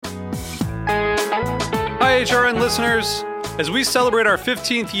HRN listeners. As we celebrate our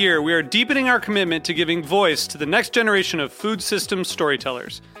 15th year, we are deepening our commitment to giving voice to the next generation of food systems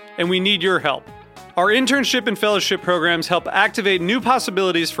storytellers, and we need your help. Our internship and fellowship programs help activate new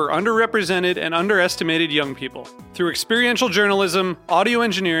possibilities for underrepresented and underestimated young people through experiential journalism, audio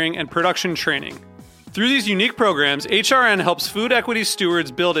engineering, and production training. Through these unique programs, HRN helps food equity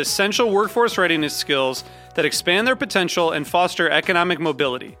stewards build essential workforce readiness skills that expand their potential and foster economic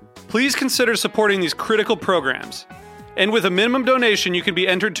mobility. Please consider supporting these critical programs. And with a minimum donation, you can be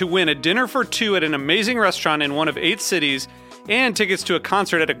entered to win a dinner for two at an amazing restaurant in one of 8 cities and tickets to a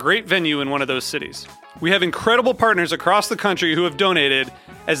concert at a great venue in one of those cities. We have incredible partners across the country who have donated,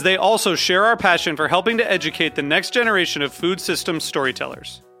 as they also share our passion for helping to educate the next generation of food systems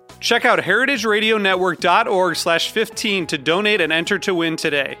storytellers. Check out heritageradionetwork.org/15 to donate and enter to win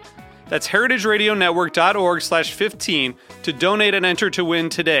today. That's heritageradionetwork.org/15 to donate and enter to win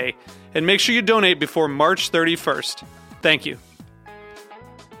today. And make sure you donate before March 31st. Thank you.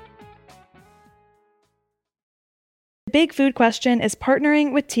 The Big Food Question is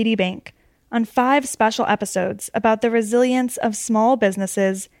partnering with TD Bank on 5 special episodes about the resilience of small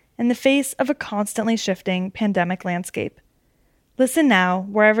businesses in the face of a constantly shifting pandemic landscape. Listen now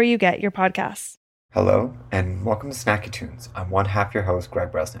wherever you get your podcasts. Hello, and welcome to Snacky Tunes. I'm one half your host,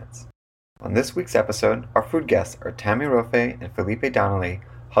 Greg Bresnitz. On this week's episode, our food guests are Tammy Rofe and Felipe Donnelly,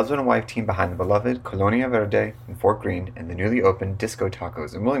 husband and wife team behind the beloved Colonia Verde in Fort Greene and the newly opened Disco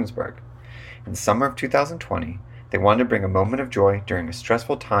Tacos in Williamsburg. In the summer of 2020, they wanted to bring a moment of joy during a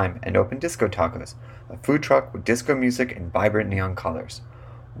stressful time and open Disco Tacos, a food truck with disco music and vibrant neon colors.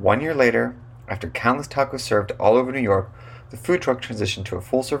 1 year later, after countless tacos served all over New York, the food truck transitioned to a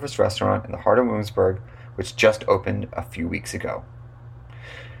full-service restaurant in the heart of Williamsburg, which just opened a few weeks ago.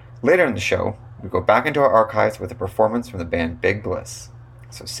 Later in the show, we go back into our archives with a performance from the band Big Bliss.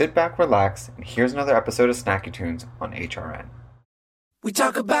 So sit back, relax, and here's another episode of Snacky Tunes on HRN. We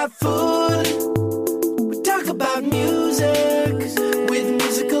talk about food, we talk about music, with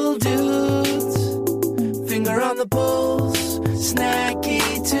musical dudes, finger on the pulse, Snacky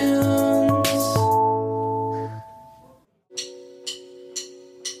Tunes.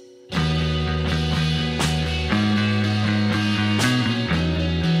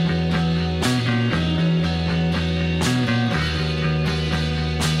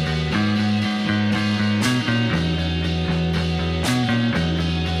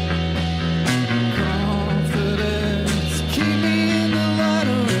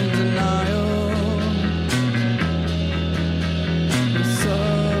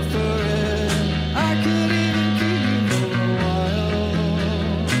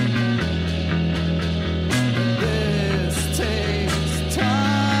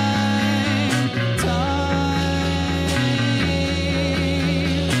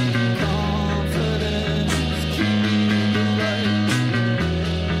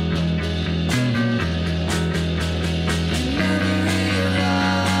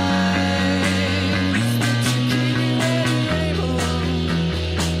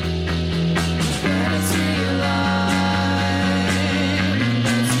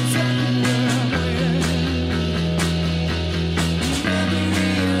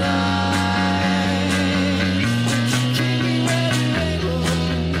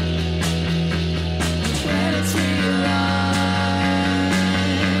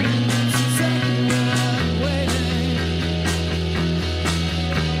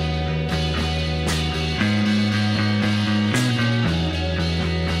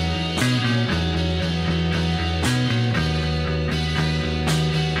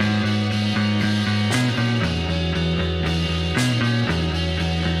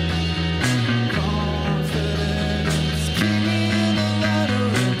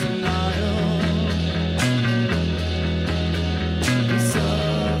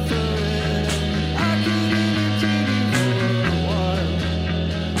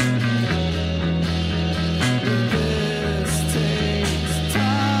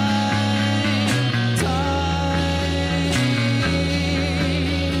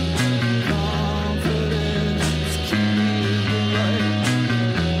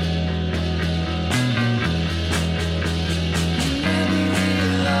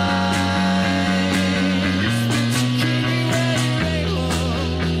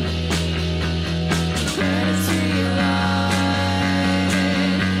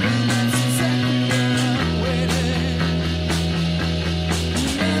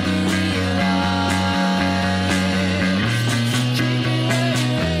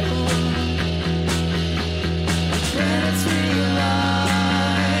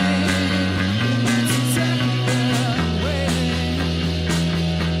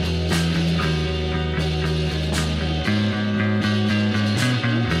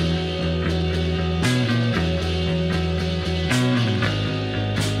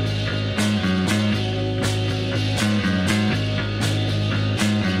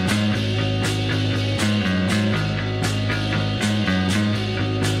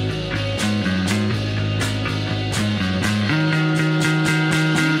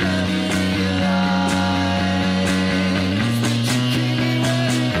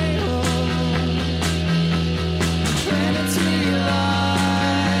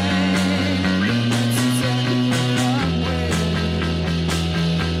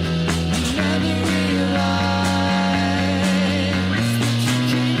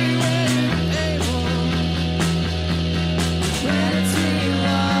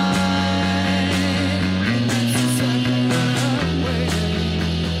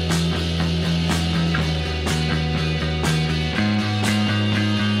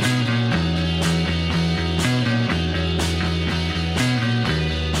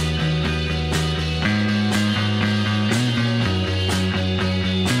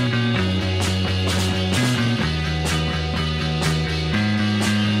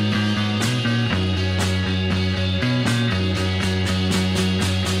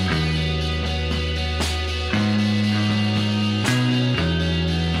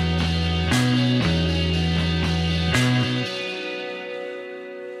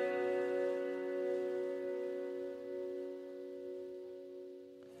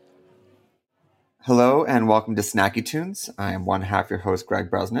 Hello and welcome to Snacky Tunes. I am one half your host, Greg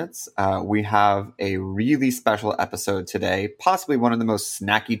Bresnitz. We have a really special episode today, possibly one of the most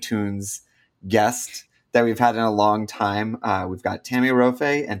Snacky Tunes guests that we've had in a long time. We've got Tammy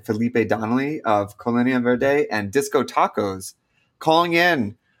Rofe and Felipe Donnelly of Colonia Verde and Disco Tacos calling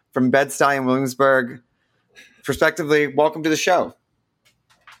in from Bed-Stuy and Williamsburg, respectively. Welcome to the show.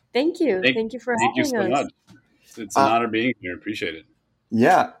 Thank you. Thank you for Thank you having so us. much. It's an honor being here. Appreciate it.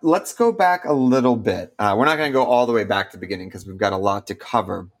 Yeah, let's go back a little bit. We're not going to go all the way back to the beginning because we've got a lot to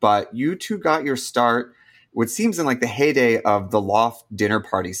cover. But you two got your start, what seems in like the heyday of the Loft Dinner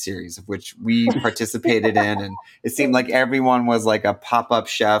Party series, of which we participated in, and it seemed like everyone was like a pop-up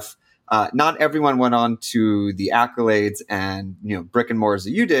chef. Not everyone went on to the accolades and brick and mortars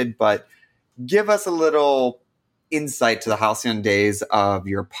that you did, but give us a little insight to the halcyon days of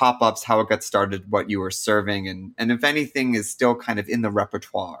your pop-ups, how it got started, what you were serving, and if anything is still kind of in the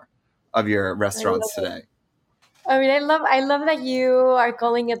repertoire of your restaurants today. I mean, I love that you are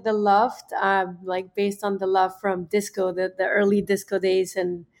calling it the Loft, like based on the love from disco, the early disco days,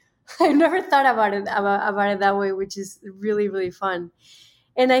 and I've never thought about it that way, which is really really fun.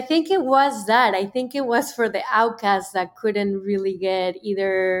 And I think it was that. I think it was for the outcasts that couldn't really get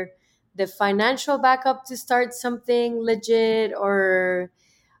either the financial backup to start something legit or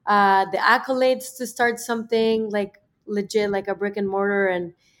the accolades to start something like legit, like a brick and mortar.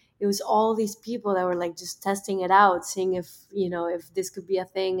 And it was all these people that were like just testing it out, seeing if this could be a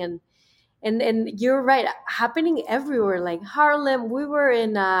thing. And you're right, happening everywhere, like Harlem. We were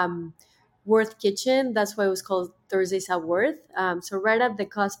in Worth Kitchen. That's why it was called Thursdays at Worth. So right at the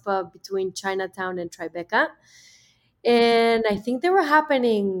cusp of between Chinatown and Tribeca. And I think they were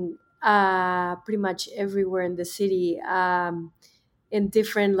happening pretty much everywhere in the city, in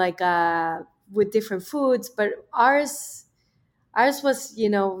different with different foods. But ours was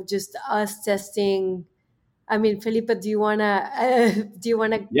just us testing. I mean, Felipe, do you wanna?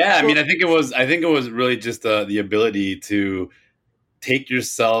 Yeah, I mean, I think it was really just the ability to take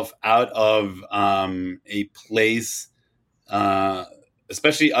yourself out of a place,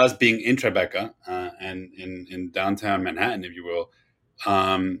 especially us being in Tribeca and in downtown Manhattan, if you will.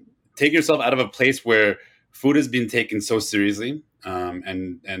 Take yourself out of a place where food has been taken so seriously,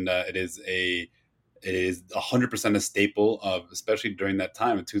 and it is 100% a staple of, especially during that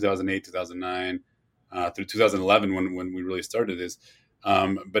time in 2008, 2009, through 2011 when we really started this.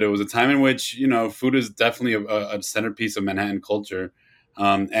 But it was a time in which food is definitely a centerpiece of Manhattan culture,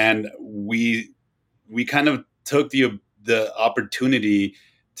 and we kind of took the opportunity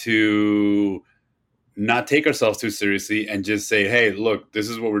to not take ourselves too seriously and just say, hey, look, this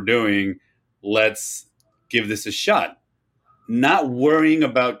is what we're doing. Let's give this a shot. Not worrying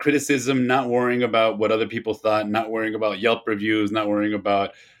about criticism, not worrying about what other people thought, not worrying about Yelp reviews, not worrying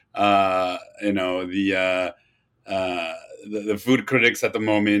about the food critics at the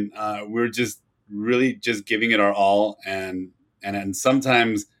moment. We're just really just giving it our all, and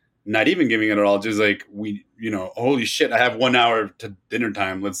sometimes not even giving it our all. Just like holy shit, I have 1 hour to dinner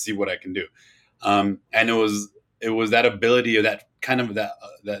time. Let's see what I can do. And it was that ability of that kind of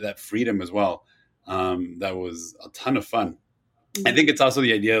that freedom as well. That was a ton of fun. I think it's also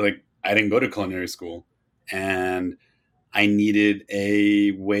the idea, like, I didn't go to culinary school and I needed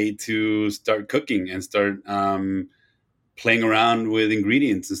a way to start cooking and start playing around with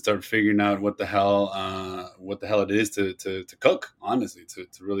ingredients and start figuring out what the hell it is to cook, honestly, to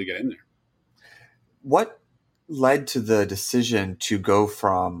really get in there. What led to the decision to go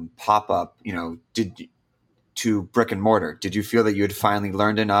from pop-up, to brick and mortar? Did you feel that you had finally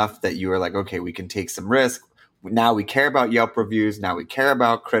learned enough that you were like, okay, we can take some risk? Now we care about Yelp reviews. Now we care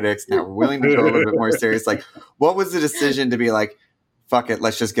about critics. Now we're willing to go a little bit more serious. Like, what was the decision to be like, fuck it,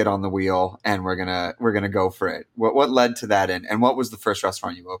 let's just get on the wheel and we're gonna go for it? What led to that, and what was the first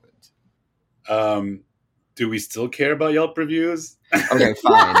restaurant you opened? Do we still care about Yelp reviews? Okay,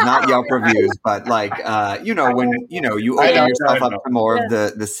 fine, not Yelp reviews, but like when you open yourself up to more of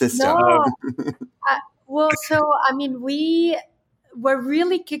the system. No. Well, so I mean, what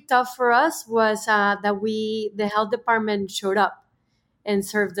really kicked off for us was that the health department showed up and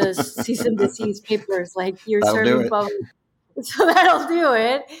served us cease and desist papers, like you're serving public. So that'll do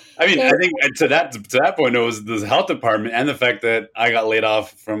it. I mean, I think to that point, it was the health department and the fact that I got laid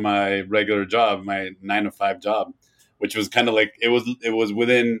off from my regular job, my 9-to-5 job, which was kind of like it was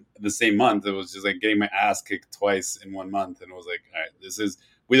within the same month. It was just like getting my ass kicked twice in 1 month, and it was like, all right, this is,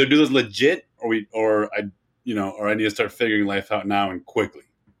 we either do this legit or I need to start figuring life out now and quickly.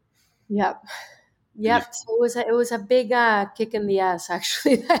 Yep. So it was a big kick in the ass,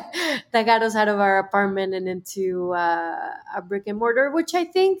 actually, that got us out of our apartment and into a brick and mortar, which I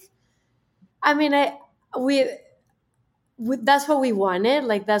think I mean, we, that's what we wanted.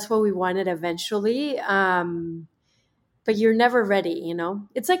 Like that's what we wanted eventually. But you're never ready.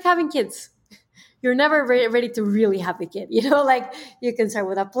 It's like having kids. You're never ready to really have a kid. Like you can start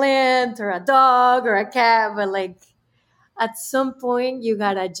with a plant or a dog or a cat, but like at some point you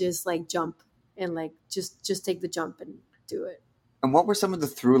gotta just like jump and like just take the jump and do it. And what were some of the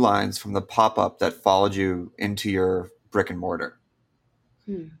through lines from the pop-up that followed you into your brick and mortar?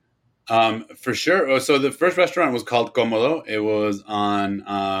 For sure. So the first restaurant was called Comodo. It was on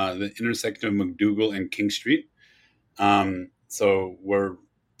the intersection of McDougal and King Street. So where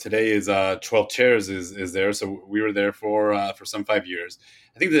today is 12 Chairs is there. So we were there for some 5 years.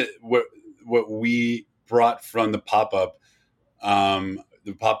 I think that what we brought from the pop-up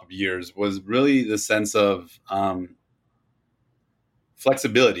years was really the sense of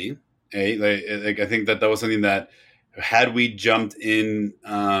flexibility. Like I think that was something that had we jumped in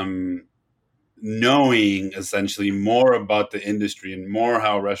knowing essentially more about the industry and more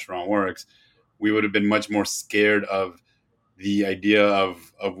how a restaurant works, we would have been much more scared of the idea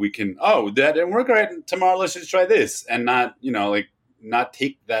of we can, that didn't work right, tomorrow let's just try this, and not not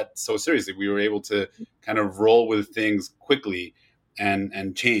take that so seriously. We were able to kind of roll with things quickly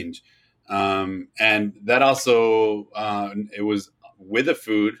and change, and that also it was with the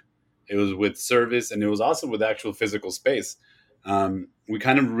food, it was with service, and it was also with actual physical space. We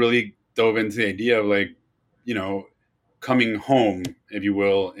kind of really dove into the idea of like, coming home, if you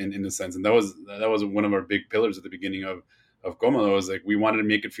will, in a sense. And that was one of our big pillars at the beginning of Comodo. Was like we wanted to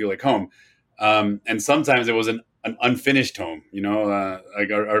make it feel like home. And sometimes it was an unfinished home.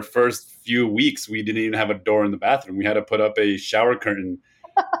 Like our first few weeks, we didn't even have a door in the bathroom. We had to put up a shower curtain.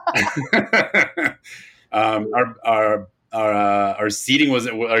 Our seating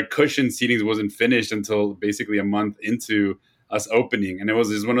our cushion seating wasn't finished until basically a month into us opening, and it was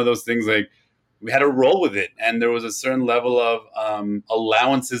just one of those things like we had to roll with it, and there was a certain level of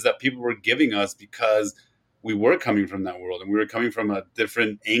allowances that people were giving us because we were coming from that world and we were coming from a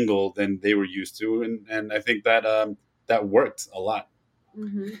different angle than they were used to, and I think that that worked a lot.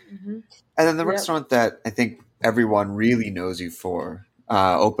 Mm-hmm, mm-hmm. And then the restaurant that I think everyone really knows you for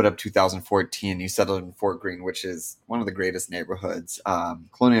opened up 2014. You settled in Fort Greene, which is one of the greatest neighborhoods.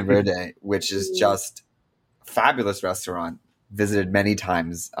 Colonia Verde, which is just a fabulous restaurant, visited many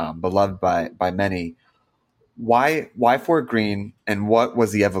times, beloved by many. Why Fort Greene, and what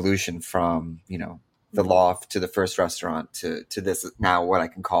was the evolution from the loft to the first restaurant to this now what I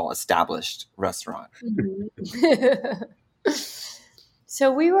can call established restaurant? Mm-hmm. So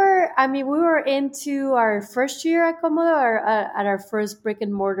we were into our first year at Comodo, at our first brick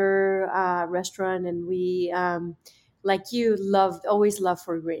and mortar restaurant, and we, like you, always loved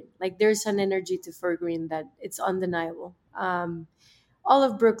Fort Greene. Like there's an energy to Fort Greene that it's undeniable. All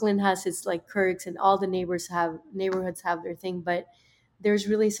of Brooklyn has its like quirks, and all the neighborhoods have their thing, but there's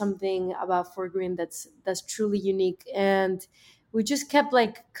really something about Fort Greene that's truly unique, and we just kept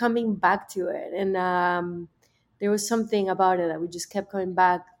like coming back to it, and there was something about it that we just kept coming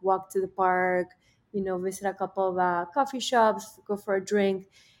back, walk to the park, visit a couple of coffee shops, go for a drink.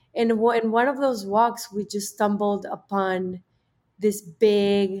 And in one of those walks, we just stumbled upon this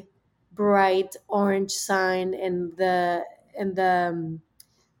big, bright orange sign, and the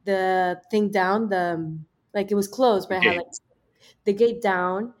thing down, like it was closed, but it had like the gate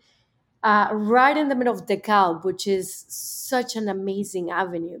down, right in the middle of DeKalb, which is such an amazing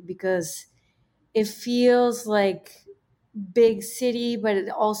avenue because it feels like big city, but it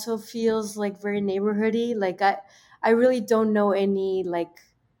also feels like very neighborhoody. Like I really don't know any like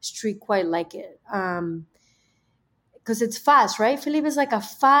street quite like it. Because it's fast, right? Felipe is like a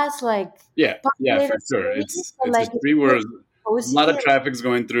fast, like yeah, for sure. It's like a street where a lot of traffic's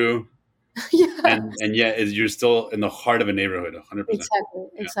going through. Yeah. And you're still in the heart of a neighborhood, 100%.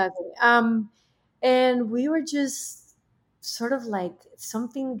 Exactly. And we were just sort of like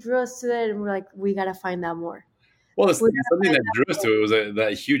something drew us to it, and we're like, we gotta find out more. Well, something that drew us to it was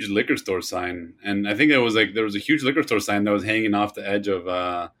that huge liquor store sign, and I think it was like there was a huge liquor store sign that was hanging off the edge of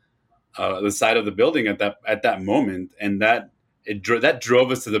the side of the building at that moment, and that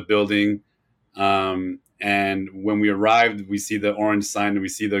drove us to the building. And when we arrived, we see the orange sign, and we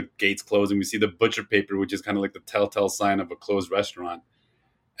see the gates closed, and we see the butcher paper, which is kind of like the telltale sign of a closed restaurant.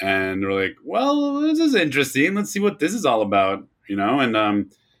 And we're like, well, this is interesting. Let's see what this is all about,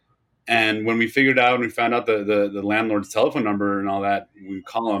 And when we figured out and we found out the landlord's telephone number and all that, we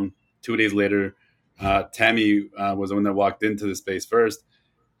call him. 2 days later, Tammy was the one that walked into the space first.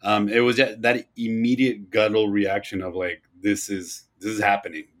 It was that immediate guttural reaction of like, this is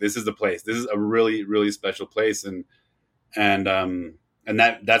happening. This is the place. This is a really, really special place. And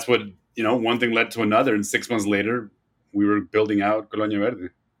that's what one thing led to another, and 6 months later, we were building out Colonia Verde.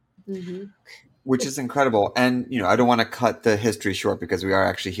 Mm-hmm. Which is incredible. And, I don't want to cut the history short because we are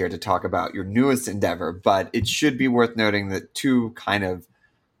actually here to talk about your newest endeavor, but it should be worth noting that two kind of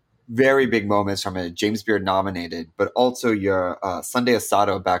very big moments from it, James Beard nominated, but also your Sunday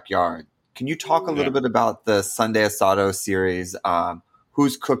Asado backyard. Can you talk a little bit about the Sunday Asado series?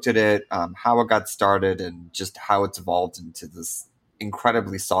 Who's cooked at it, how it got started, and just how it's evolved into this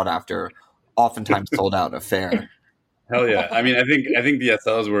incredibly sought after, oftentimes sold out affair? Hell yeah! I mean, I think the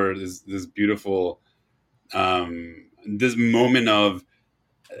asados were this beautiful, this moment of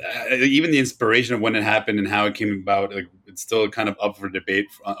even the inspiration of when it happened and how it came about. Like, it's still kind of up for debate,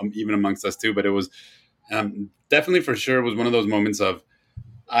 even amongst us too. But it was definitely, for sure, was one of those moments of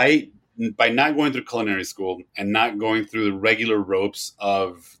by not going through culinary school and not going through the regular ropes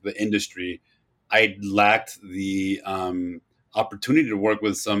of the industry, I lacked the opportunity to work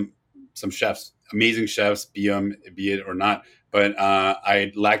with some chefs, amazing chefs, be it or not. But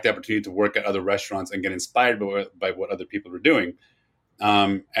I lacked the opportunity to work at other restaurants and get inspired by what other people were doing.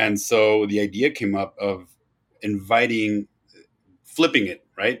 And so the idea came up of flipping it,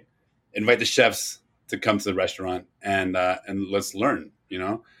 right? Invite the chefs to come to the restaurant and let's learn,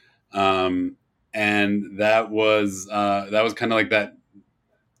 and that was kind of like that,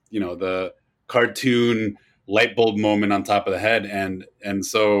 the cartoon light bulb moment on top of the head. And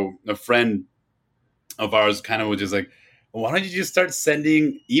so a friend of ours kind of was just like, well, why don't you just start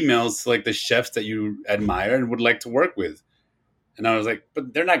sending emails to like the chefs that you admire and would like to work with? And I was like,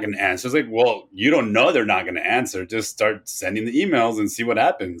 but they're not going to answer. It's like, well, you don't know they're not going to answer. Just start sending the emails and see what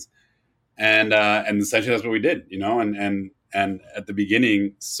happens. And essentially that's what we did, and at the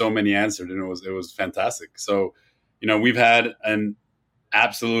beginning, so many answered, and it was fantastic. So, we've had an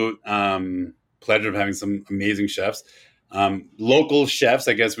absolute pleasure of having some amazing chefs, local chefs.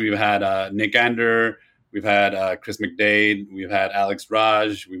 I guess we've had Nick Ander, we've had Chris McDade, we've had Alex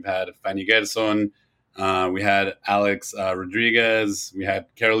Raj, we've had Fanny Gerson, we had Alex Rodriguez, we had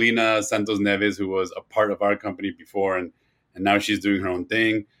Carolina Santos Neves, who was a part of our company before, and now she's doing her own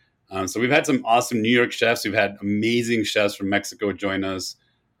thing. So we've had some awesome New York chefs. We've had amazing chefs from Mexico join us.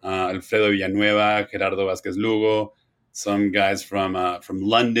 Alfredo Villanueva, Gerardo Vasquez Lugo, some guys from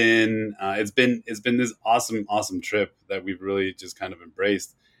London. It's been this awesome trip that we've really just kind of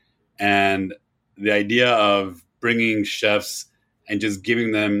embraced. And the idea of bringing chefs and just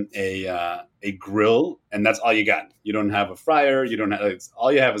giving them a grill, and that's all you got. You don't have a fryer. You don't have.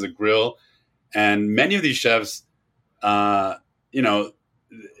 All you have is a grill. And many of these chefs, they're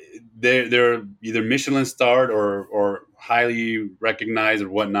either Michelin starred or highly recognized or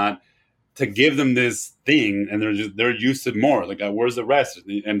whatnot. To give them this thing, and they're used to more. Like, where's the rest?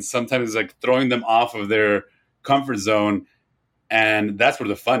 And sometimes it's like throwing them off of their comfort zone, and that's where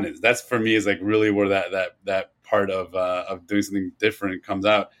the fun is. That's, for me, is like really where that part of doing something different comes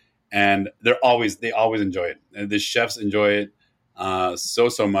out. And they always enjoy it. And the chefs enjoy it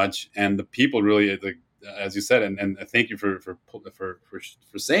so much, and the people really, like, as you said, and thank you for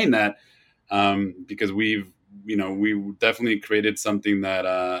saying that, because we definitely created something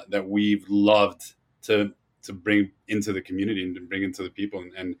that we've loved to bring into the community and to bring into the people,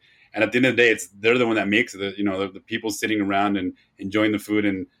 and at the end of the day, they're the one that makes it. The people sitting around and enjoying the food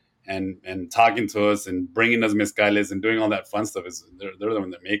and talking to us and bringing us mezcales and doing all that fun stuff they're the one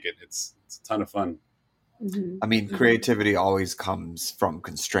that make it. It's a ton of fun. Mm-hmm. I mean, creativity always comes from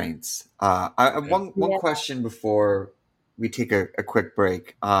constraints. One question before we take a quick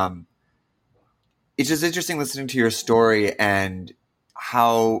break. It's just interesting listening to your story and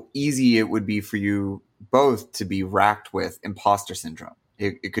how easy it would be for you both to be racked with imposter syndrome.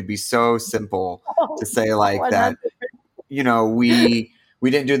 It could be so simple to say like that,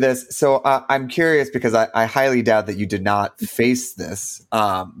 we didn't do this. So I'm curious, because I highly doubt that you did not face this,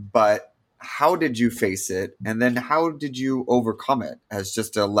 but how did you face it? And then how did you overcome it as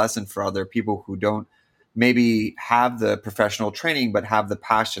just a lesson for other people who don't maybe have the professional training, but have the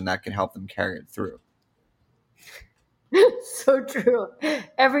passion that can help them carry it through? So true.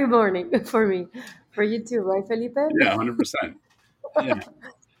 Every morning for me. For you too, right, Felipe? Yeah, 100%. Yeah.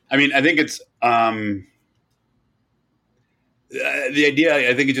 I mean, I think it's the idea.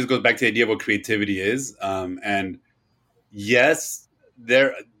 I think it just goes back to the idea of what creativity is. And yes,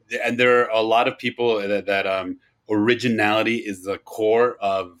 there are a lot of people that originality is the core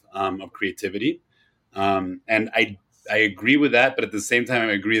of creativity. And I agree with that, but at the same time,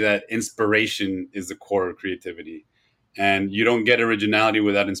 I agree that inspiration is the core of creativity, and you don't get originality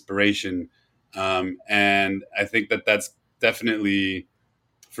without inspiration. And I think that's definitely,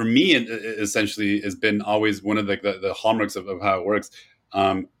 for me, essentially, has been always one of the hallmarks of how it works.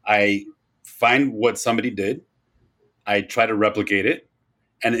 I find what somebody did, I try to replicate it,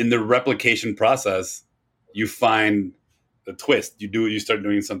 and in the replication process, you find the twist. You start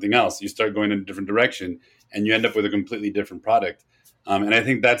doing something else. You start going in a different direction, and you end up with a completely different product. And I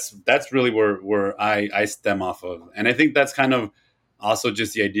think that's really where I stem off of. And I think that's kind of also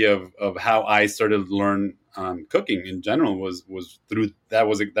just the idea of how I started to learn cooking in general was through that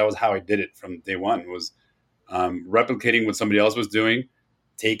was how I did it from day one, was replicating what somebody else was doing,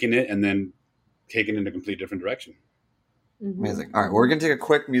 taking it, and then taking it in a completely different direction. Amazing. All right, we're going to take a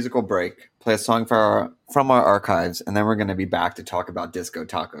quick musical break, play a song from our archives, and then we're going to be back to talk about disco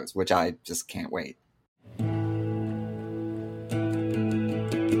tacos, which I just can't wait.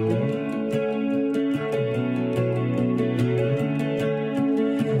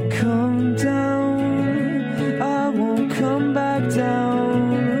 Come down, I won't come back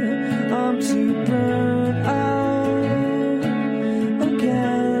down. I'm too burnt out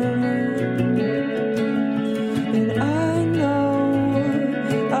again. And I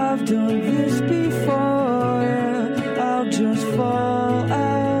know I've done this before. I'll just fall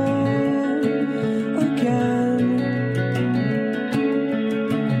out again.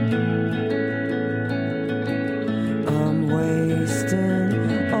 I'm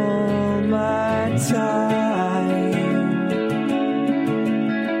wasting all my time.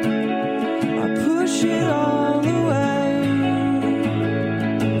 I push it all away.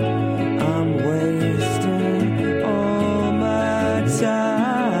 I'm wasting all my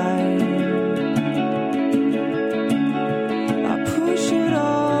time. I push it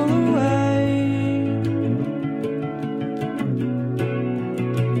all away.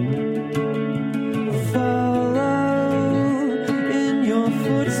 Follow in your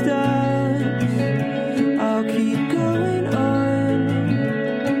footsteps. I'll keep going on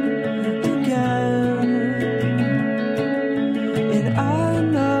again. And I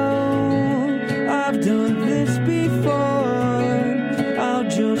know I've done this before. I'll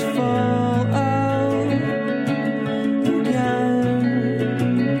just fall out again.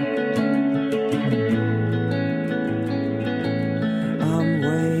 I'm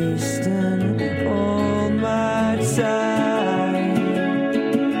wasting all my time.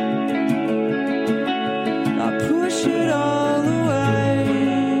 I push it all away.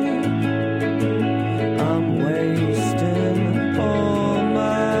 I'm wasting all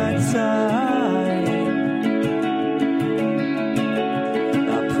my time.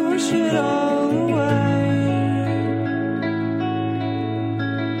 I push it all away.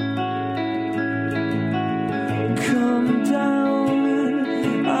 Come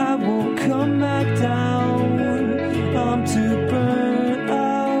down, I won't come back down. I'm too burnt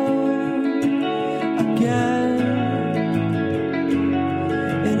out again.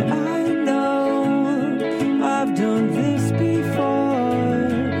 And I know I've done this before.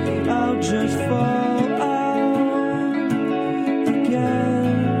 I'll just fall out again.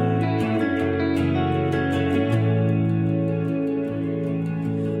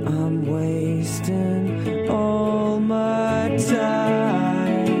 I'm wasting all my time.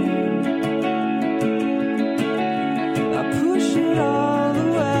 I push it all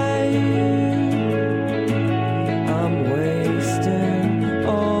away. I'm wasting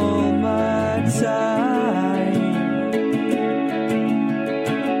all my time.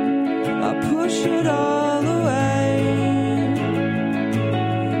 I push it all away.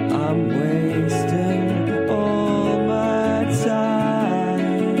 I'm wasting all my time.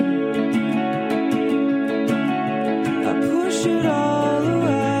 I push it all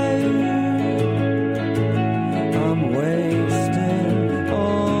away. I'm wasting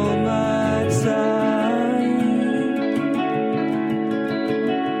all my time.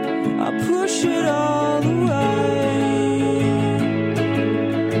 I push it all away.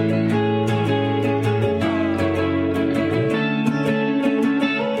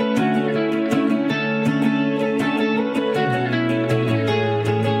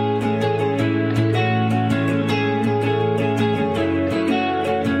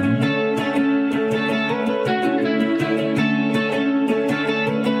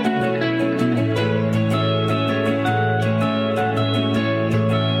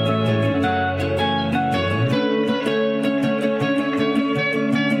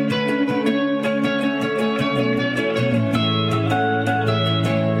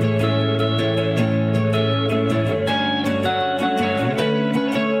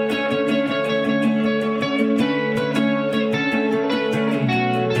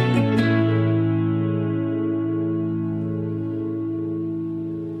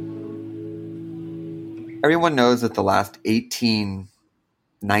 Everyone knows that the last 18,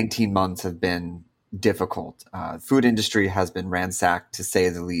 19 months have been difficult. Food industry has been ransacked, to say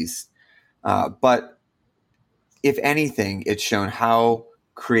the least. But if anything, it's shown how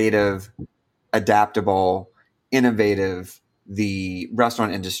creative, adaptable, innovative the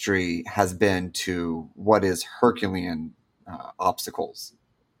restaurant industry has been to what is Herculean obstacles.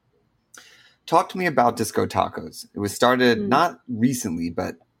 Talk to me about Disco Tacos. It was started not recently,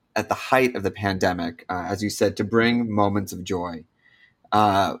 but at the height of the pandemic, as you said, to bring moments of joy.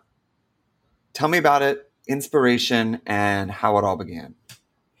 Tell me about it, inspiration, and how it all began.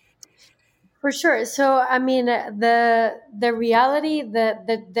 For sure. So, I mean, the reality,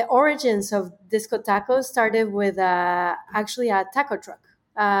 the origins of Disco Tacos started with actually a taco truck,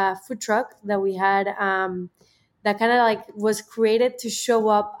 food truck that we had, that kind of like was created to show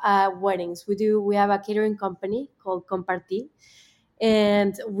up at weddings. We have a catering company called Compartir,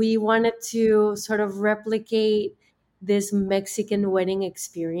 and we wanted to sort of replicate this Mexican wedding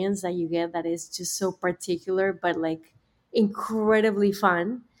experience that you get that is just so particular, but like incredibly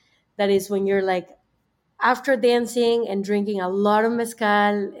fun. That is when you're like after dancing and drinking a lot of mezcal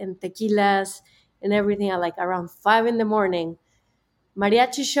and tequilas and everything at like around 5 in the morning,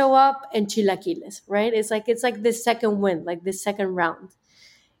 mariachi show up and chilaquiles, right? It's like the second win, like the second round.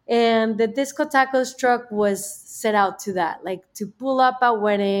 And the Disco Tacos truck was set out to that, like to pull up at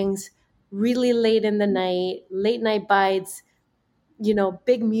weddings really late in the night, late night bites,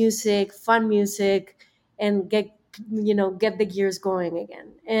 big music, fun music, and get the gears going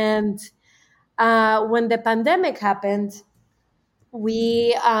again. And when the pandemic happened,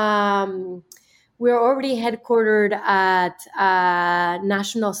 we we're already headquartered at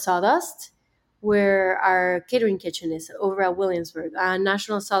National Sawdust, where our catering kitchen is over at Williamsburg.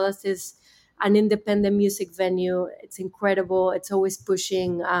 National Sawdust is an independent music venue. It's incredible. It's always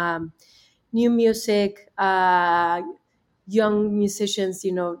pushing new music, young musicians,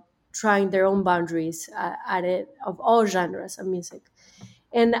 trying their own boundaries at it of all genres of music.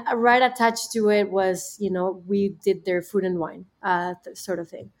 And right attached to it was, we did their food and wine sort of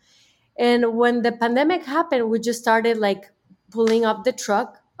thing. And when the pandemic happened, we just started like pulling up the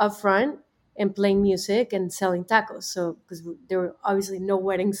truck up front and playing music and selling tacos. So, because there were obviously no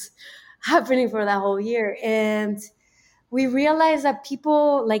weddings happening for that whole year. And we realized that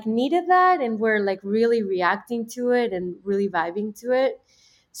people like needed that and were like really reacting to it and really vibing to it.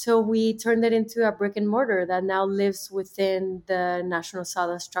 So we turned it into a brick and mortar that now lives within the National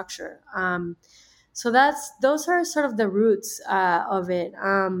Sada structure. So those are sort of the roots of it.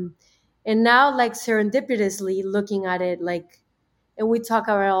 And now, like serendipitously looking at it, like, and we talk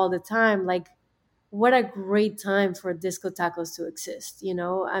about it all the time, like, what a great time for Disco Tacos to exist.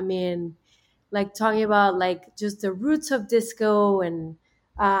 I mean, like talking about like just the roots of disco and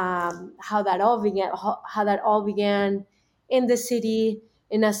how that all began in the city,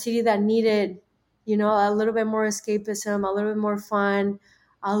 in a city that needed a little bit more escapism, a little bit more fun,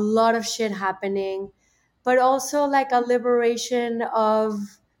 a lot of shit happening, but also like a liberation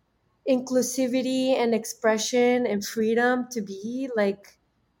of inclusivity and expression and freedom to be like,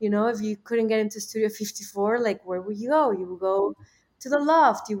 if you couldn't get into Studio 54, like where would you go? You would go to the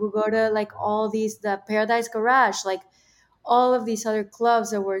Loft, you would go to like all these, the Paradise Garage, like all of these other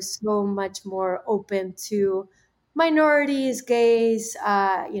clubs that were so much more open to minorities, gays,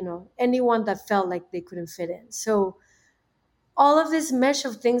 anyone that felt like they couldn't fit in. So all of this mesh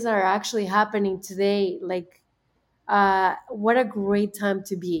of things that are actually happening today, like what a great time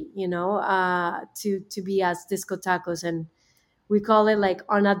to be, to be as Disco Tacos. And we call it like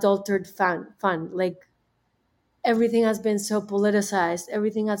unadulterated fun. Like everything has been so politicized,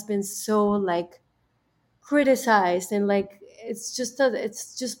 everything has been so like criticized, and like it's just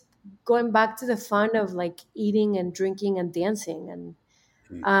going back to the fun of like eating and drinking and dancing and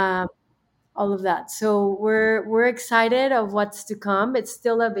all of that. So we're excited of what's to come. It's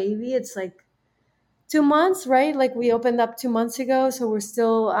still a baby. It's like 2 months, right? Like we opened up 2 months ago, so we're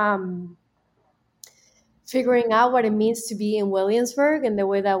still figuring out what it means to be in Williamsburg and the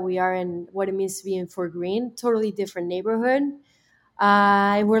way that we are, and what it means to be in Fort Greene. Totally different neighborhood,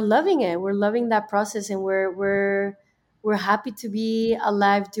 and we're loving it. We're loving that process, and we're happy to be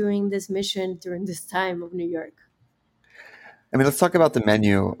alive doing this mission during this time of New York. I mean, let's talk about the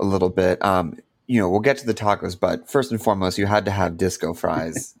menu a little bit. We'll get to the tacos, but first and foremost, you had to have disco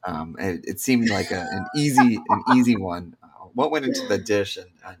fries. It seemed like an easy one. What went into the dish, and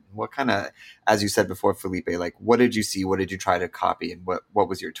what kind of, as you said before, Felipe, like what did you see? What did you try to copy, and what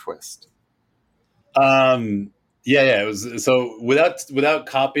was your twist? It was, so without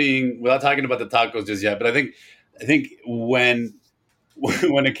copying, without talking about the tacos just yet. But I think when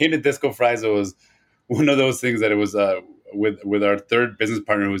when it came to disco fries, it was one of those things that it was with our third business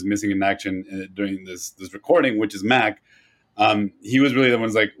partner who was missing in action during this recording, which is Mac. He was really the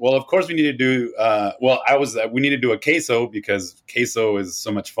one's like, well, of course we need to do. We need to do a queso because queso is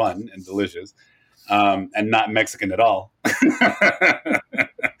so much fun and delicious, and not Mexican at all.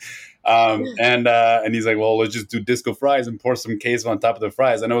 And he's like, well, let's just do disco fries and pour some queso on top of the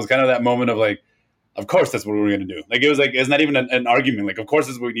fries. And it was kind of that moment of like, of course that's what we're going to do. Like, it was like, it's not even an argument. Like, of course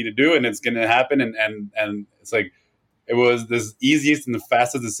that's what we need to do, and it's going to happen. And it's like, it was this easiest and the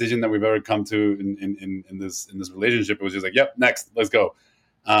fastest decision that we've ever come to in this relationship. It was just like, yep, next, let's go.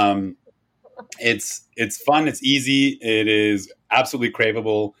 It's fun, it's easy, it is absolutely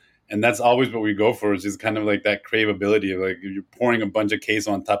craveable, and that's always what we go for. Is just kind of like that craveability of like, if you're pouring a bunch of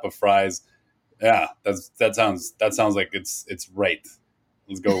queso on top of fries. Yeah, that sounds like it's right.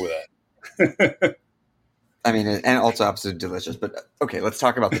 Let's go with that. I mean, and also absolutely delicious. But okay, let's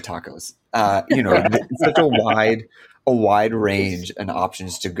talk about the tacos. It's such a wide range and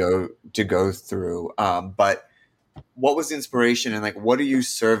options to go through. But what was the inspiration, and like, what are you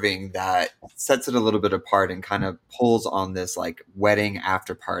serving that sets it a little bit apart and kind of pulls on this like wedding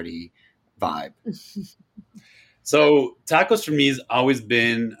after party vibe? So tacos for me has always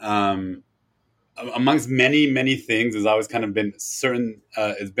been, amongst many things, has always kind of been certain.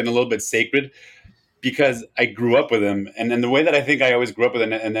 It's been a little bit sacred, because I grew up with him. And then the way that I think I always grew up with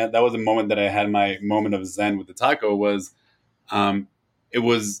him, and that was a moment that I had my moment of zen with the taco, was it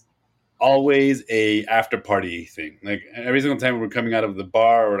was always a after party thing. Like, every single time we were coming out of the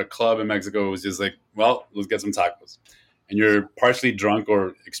bar or a club in Mexico, it was just like, well, let's get some tacos. And you're partially drunk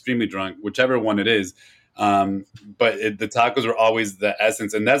or extremely drunk, whichever one it is. But the tacos were always the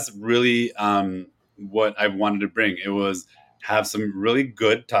essence. And that's really what I wanted to bring. It was have some really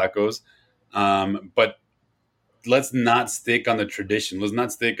good tacos, but let's not stick on the tradition. Let's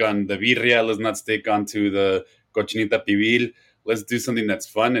not stick on the birria. Let's not stick onto the cochinita pibil. Let's do something that's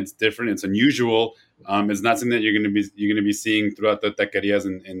fun. It's different. It's unusual. It's not something that you're going to be seeing throughout the taquerias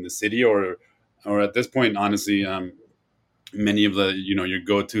in the city, or at this point, honestly, many of the your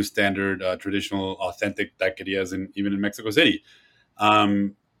go-to standard traditional authentic taquerias, even in Mexico City.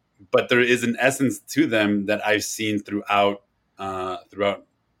 But there is an essence to them that I've seen throughout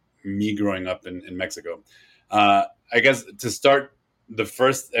me growing up in Mexico. I guess to start, the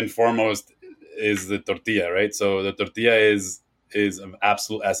first and foremost is the tortilla, right? So the tortilla is of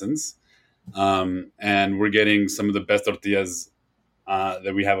absolute essence, and we're getting some of the best tortillas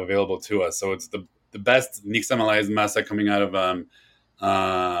that we have available to us. So it's the best nixtamalized masa coming out of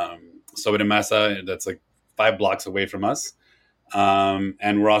Sobre Masa, that's like 5 blocks away from us.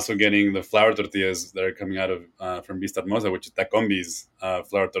 And we're also getting the flour tortillas that are coming out of from Vista Hermosa, which is Tacombi's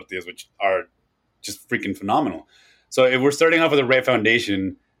flour tortillas, which are just freaking phenomenal. So if we're starting off with the right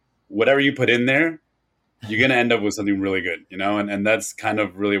foundation, whatever you put in there, you're going to end up with something really good, and that's kind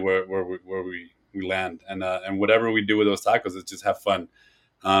of really where we land. And whatever we do with those tacos is just have fun.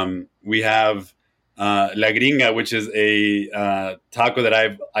 We have La Gringa, which is a taco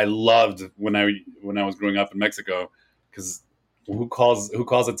that I loved when I was growing up in Mexico, because who calls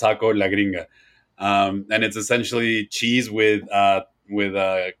a taco La Gringa? And it's essentially cheese with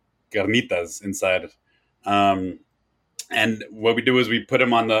carnitas inside. And what we do is we put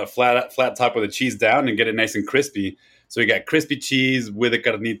them on the flat top with the cheese down and get it nice and crispy. So you got crispy cheese with the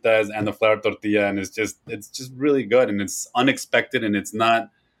carnitas and the flour tortilla, and it's just really good, and it's unexpected, and it's not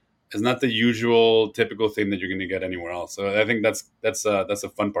the usual typical thing that you're going to get anywhere else. So I think that's a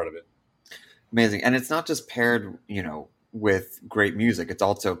fun part of it. Amazing. And it's not just paired, with great music. It's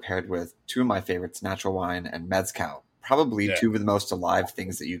also paired with two of my favorites, natural wine and mezcal. Probably two of the most alive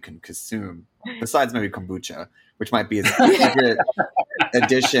things that you can consume, besides maybe kombucha, which might be a secret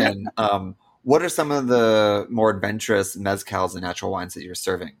addition. What are some of the more adventurous mezcals and natural wines that you're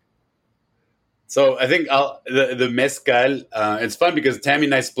serving? So I think the mezcal, it's fun because Tammy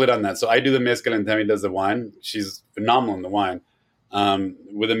and I split on that. So I do the mezcal and Tammy does the wine. She's phenomenal in the wine.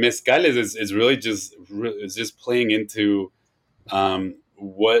 With the mezcal, it's really just playing into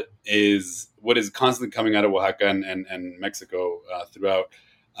what is constantly coming out of Oaxaca and Mexico throughout.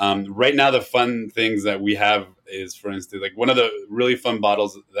 Right now, the fun things that we have is, for instance, like one of the really fun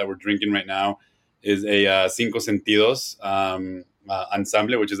bottles that we're drinking right now is a Cinco Sentidos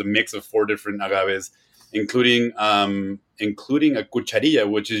ensemble, which is a mix of 4 different agaves, including a cucharilla,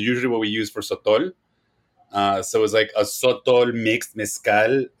 which is usually what we use for sotol. So it's like a sotol mixed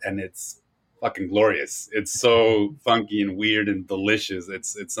mezcal, and it's fucking glorious. It's so funky and weird and delicious.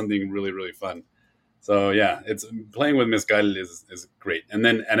 It's something really, really fun. So yeah, it's playing with mezcal is great. And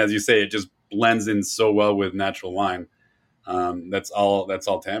as you say, it just blends in so well with natural wine. That's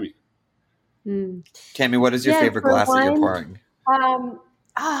all Tammy. Mm. Tammy, what is your Yeah, favorite for glass that you're wine, pouring? um,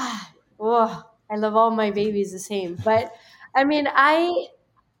 oh, I love all my babies the same. But I mean, I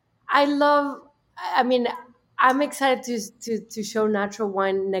love. I mean, I'm excited to show natural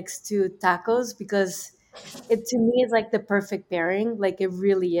wine next to tacos because it to me is like the perfect pairing. Like it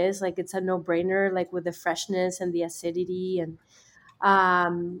really is. Like it's a no brainer. Like with the freshness and the acidity, and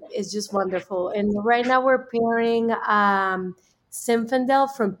it's just wonderful. And right now we're pairing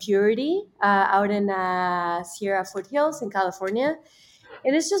Zinfandel from Purity out in Sierra Foothills in California.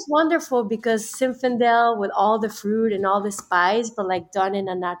 And it's just wonderful because Zinfandel with all the fruit and all the spice, but like done in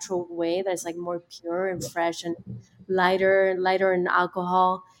a natural way that's like more pure and fresh and lighter in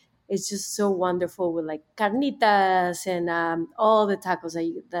alcohol. It's just so wonderful with like carnitas and all the tacos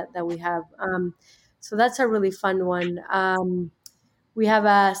that we have. So that's a really fun one. We have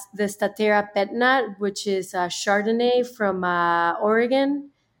the Statera Petnat, which is a Chardonnay from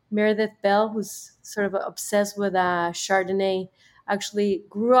Oregon. Meredith Bell, who's sort of obsessed with Chardonnay, actually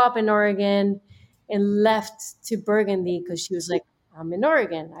grew up in Oregon and left to Burgundy because she was like, I'm in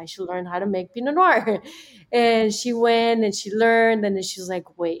Oregon. I should learn how to make Pinot Noir. And she went and she learned. And then she was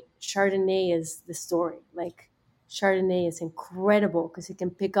like, wait, Chardonnay is the story. Like, Chardonnay is incredible because it can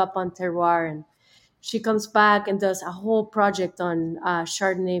pick up on terroir, and she comes back and does a whole project on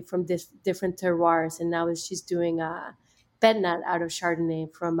Chardonnay from different terroirs, and now she's doing a Petnat out of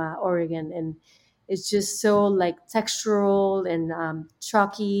Chardonnay from Oregon, and it's just so like textural and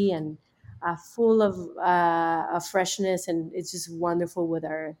chalky and full of freshness, and it's just wonderful with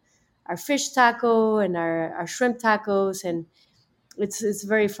our fish taco and our shrimp tacos, and it's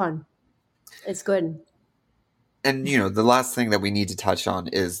very fun. It's good. And the last thing that we need to touch on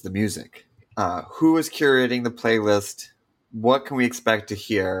is the music. Who is curating the playlist? What can we expect to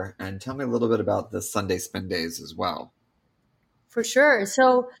hear? And tell me a little bit about the Sunday Spin Days as well. For sure.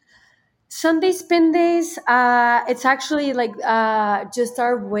 So Sunday spin days, it's actually like just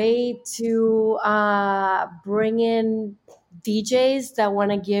our way to bring in DJs that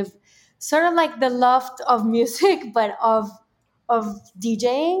want to give sort of like the loft of music, but of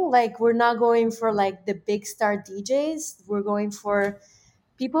DJing. Like we're not going for like the big star DJs. We're going for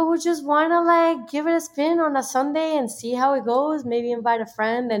people who just want to like give it a spin on a Sunday and see how it goes. Maybe invite a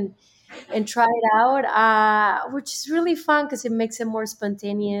friend and try it out, which is really fun because it makes it more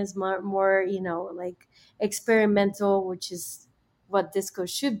spontaneous, more like experimental, which is what disco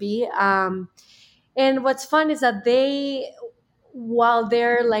should be. And what's fun is that while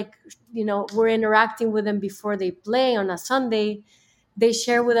they're like, we're interacting with them before they play on a Sunday, they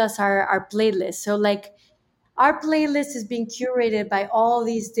share with us our playlist. So like our playlist is being curated by all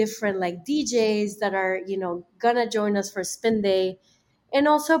these different like DJs that are gonna join us for spin day, and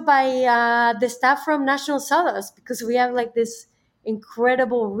also by the staff from National Sawdust, because we have like this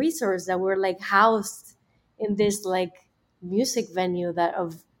incredible resource that we're like housed in this like music venue that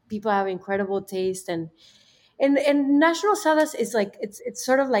of people have incredible taste, and National Sawdust is like it's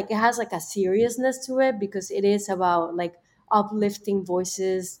sort of like it has like a seriousness to it because it is about like uplifting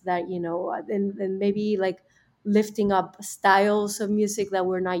voices that and maybe like lifting up styles of music that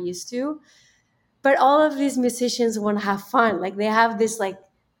we're not used to, but all of these musicians want to have fun. Like they have this like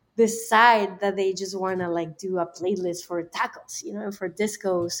this side that they just want to like do a playlist for tacos, and for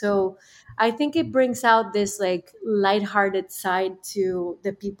disco. So I think it brings out this like lighthearted side to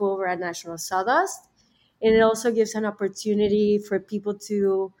the people over at National Sawdust, and it also gives an opportunity for people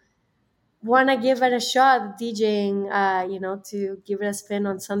to want to give it a shot DJing, to give it a spin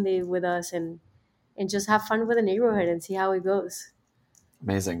on Sunday with us and just have fun with the neighborhood and see how it goes.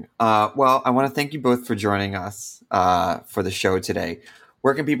 Amazing. Well, I want to thank you both for joining us for the show today.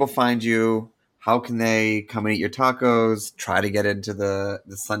 Where can people find you? How can they come and eat your tacos? Try to get into the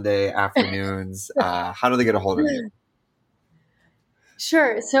Sunday afternoons? How do they get a hold of you?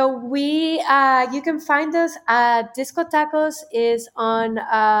 Sure. So you can find us at Disco Tacos is on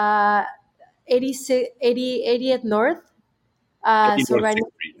 86, 80th North. 80 So North right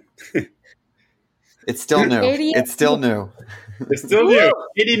 6th Street. It's still new. 80th. It's still new. It's still new.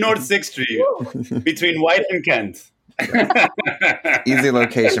 80 North 6th Street between White and Kent. Easy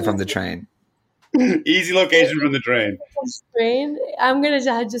location from the train. Easy location from the train. Train. I'm gonna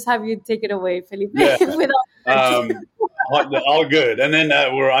just have you take it away, Felipe. Yeah. Without All good. And then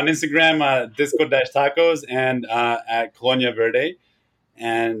we're on Instagram, disco-tacos, and at Colonia Verde.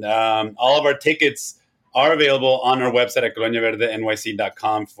 And all of our tickets are available on our website at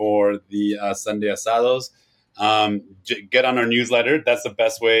coloniaverdenyc.com for the Sunday asados. Get on our newsletter. That's the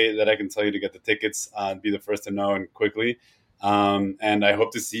best way that I can tell you to get the tickets. Be the first to know and quickly. And I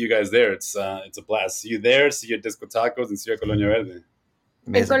hope to see you guys there. It's a blast. See you there. See you at Disco Tacos and see you at Colonia Verde.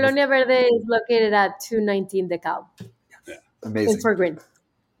 And Amazing. Colonia Verde is located at 219 DeKalb. Amazing. And for green.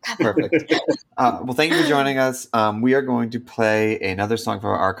 Perfect. Well, thank you for joining us. We are going to play another song from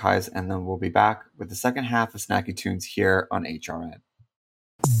our archives, and then we'll be back with the second half of Snacky Tunes here on HRN.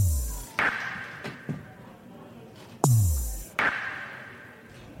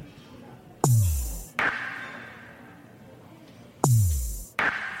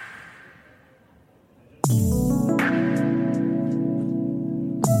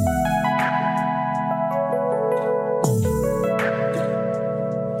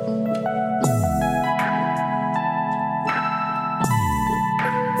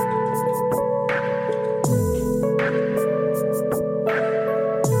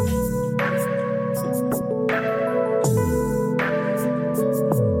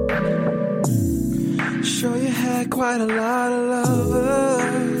 Sure, you had quite a lot of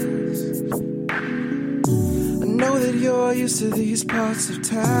lovers. I know that you're used to these parts of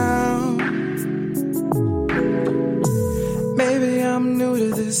town. Maybe I'm new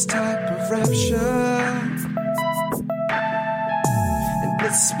to this type of rapture, and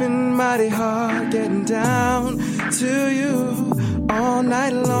it's been mighty hard getting down to you. All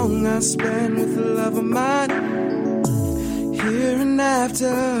night long I spend with the love of mine, here and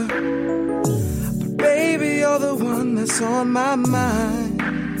after. Baby, you're the one that's on my mind.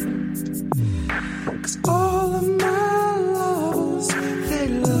 'Cause all of my lovers, they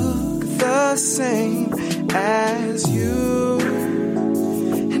look the same as you.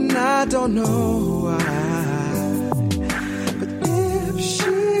 And I don't know why, but if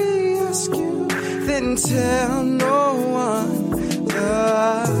she asks you, then tell no one.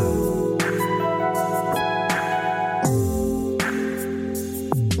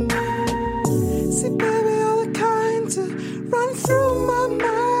 See, baby, you're the kind to run through my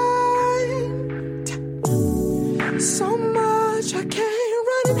mind. So much I can't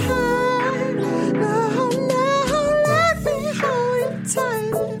run and hide. No, let me hold you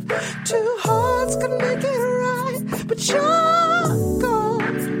tight. Two hearts could make it right, but you're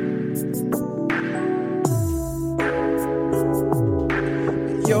gone.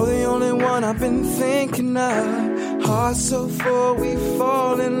 You're the only one I've been thinking of. Hearts so full, we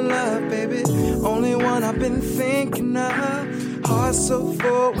fall in love, baby. Only one I've been thinking of. Hearts so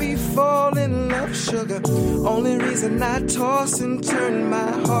full, we fall in love, sugar. Only reason I toss and turn,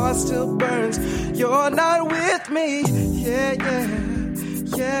 my heart still burns. You're not with me, yeah, yeah,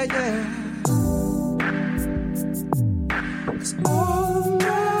 yeah, yeah. 'Cause all of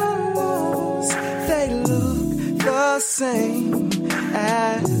my loves, they look the same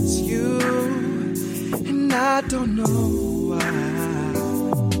as you. And I don't know why,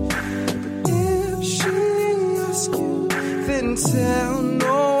 but if she asks you, then tell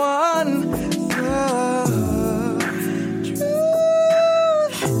no one the truth.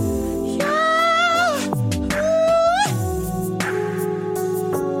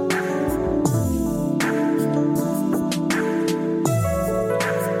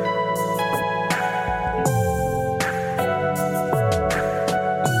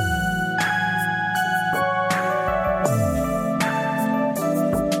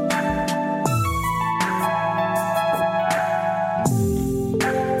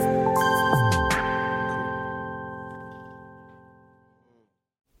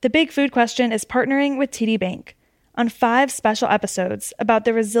 The Big Food Question is partnering with TD Bank on 5 special episodes about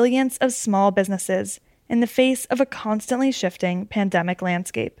the resilience of small businesses in the face of a constantly shifting pandemic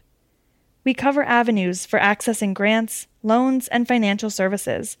landscape. We cover avenues for accessing grants, loans, and financial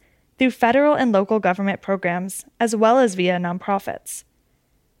services through federal and local government programs, as well as via nonprofits.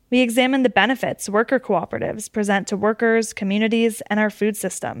 We examine the benefits worker cooperatives present to workers, communities, and our food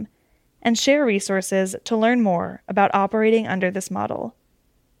system, and share resources to learn more about operating under this model.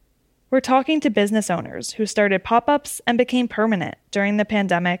 We're talking to business owners who started pop-ups and became permanent during the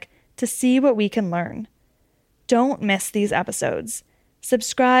pandemic to see what we can learn. Don't miss these episodes.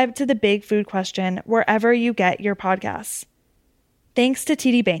 Subscribe to The Big Food Question wherever you get your podcasts. Thanks to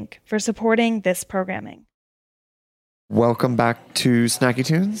TD Bank for supporting this programming. Welcome back to Snacky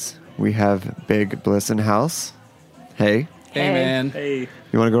Tunes. We have Big Bliss in house. Hey, Hey, man. Hey,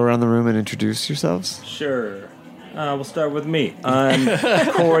 you want to go around the room and introduce yourselves? sure. We'll start with me.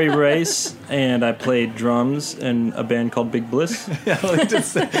 I'm Corey Race, and I played drums in a band called Big Bliss.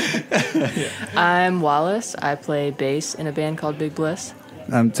 I'm Wallace. I play bass in a band called Big Bliss.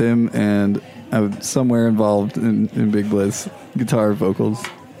 I'm Tim, and I'm somewhere involved in Big Bliss, guitar, vocals.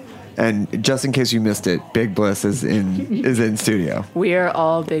 And just in case you missed it, Big Bliss is in studio. We are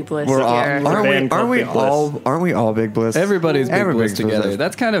all Big Bliss We're all, here. aren't we all Big Bliss? Everybody's Big Everybody's Bliss together. Bliss.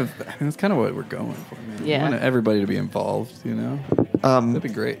 That's kind of what we're going for, man. Yeah. We want everybody to be involved, you know? That'd be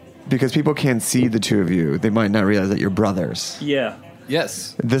great. Because people can't see the two of you, they might not realize that you're brothers. Yeah.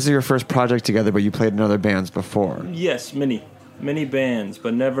 Yes. This is your first project together, but you played in other bands before. Yes, many bands,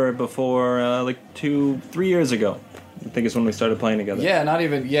 but never before, 3 years ago. I think it's when we started playing together. Yeah, not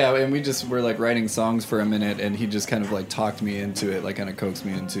even, and we just were like writing songs for a minute, and he just kind of like talked me into it, like kind of coaxed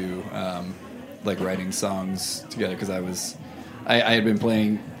me into like writing songs together, because I had been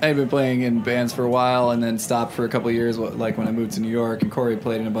playing in bands for a while, and then stopped for a couple of years, like when I moved to New York, and Corey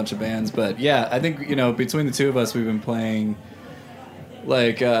played in a bunch of bands. But yeah, I think, between the two of us, we've been playing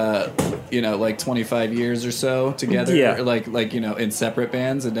like 25 years or so together. Yeah. Or like in separate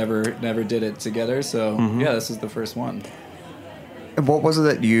bands, and never did it together. So yeah, this is the first one. And what was it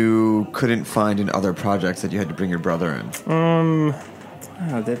that you couldn't find in other projects that you had to bring your brother in?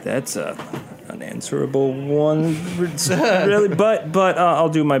 That's an answerable one, really. But I'll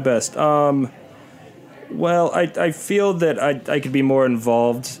do my best. Well, I feel that I could be more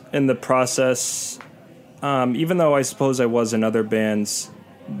involved in the process, even though I suppose I was in other bands.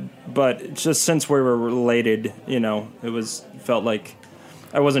 But just since we were related, it felt like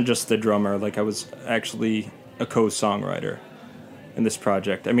I wasn't just the drummer. Like I was actually a co-songwriter in this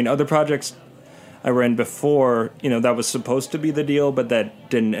project. I mean, other projects I were in before, that was supposed to be the deal, but that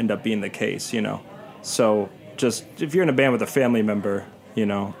didn't end up being the case, So just if you're in a band with a family member,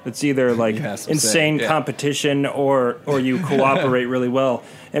 it's either like insane competition or you cooperate really well.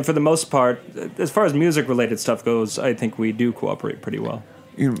 And for the most part, as far as music-related stuff goes, I think we do cooperate pretty well.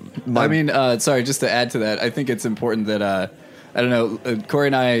 Sorry, just to add to that, I think it's important that, I don't know, Corey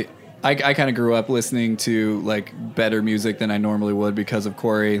and I kind of grew up listening to like better music than I normally would because of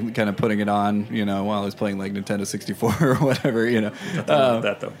Corey kind of putting it on, while I was playing like Nintendo 64 or whatever, Nothing wrong with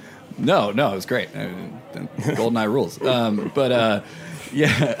that though. No, it was great. GoldenEye rules.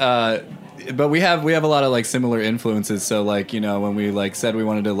 But we have a lot of like similar influences. So like, when we like said we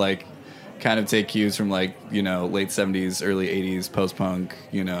wanted to like kind of take cues from like, late 70s, early 80s post-punk,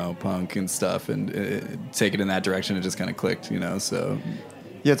 punk and stuff, and take it in that direction, it just kind of clicked, so.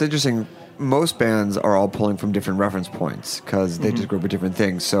 Yeah, it's interesting. Most bands are all pulling from different reference points because they just grew up with different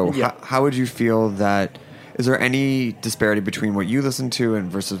things. So how would you feel that... Is there any disparity between what you listen to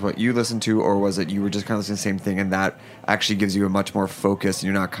and versus what you listen to, or was it you were just kind of listening to the same thing and that actually gives you a much more focus and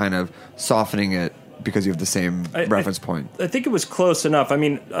you're not kind of softening it because you have the same reference point? I think it was close enough. I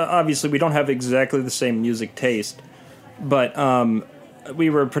mean, obviously we don't have exactly the same music taste, but we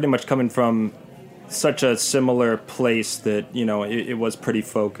were pretty much coming from such a similar place that, it was pretty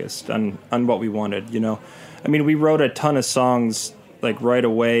focused on what we wanted, I mean, we wrote a ton of songs like right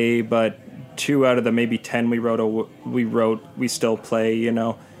away, but 2 out of the maybe 10 we still play,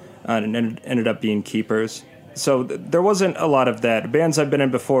 and ended up being keepers. So there wasn't a lot of that. Bands I've been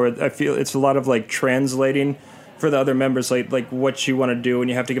in before, I feel it's a lot of like translating for the other members, like what you want to do, and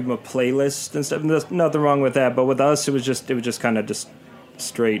you have to give them a playlist and stuff. And there's nothing wrong with that, but with us, it was just kind of just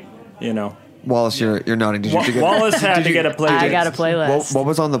straight, Wallace, you're nodding. Wallace had to get a playlist. I got a playlist. What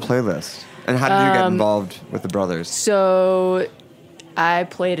was on the playlist? And how did you get involved with the brothers? So I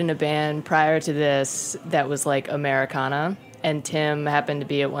played in a band prior to this that was like Americana, and Tim happened to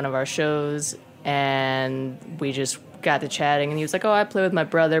be at one of our shows, and we just got to chatting, and he was like, oh, I play with my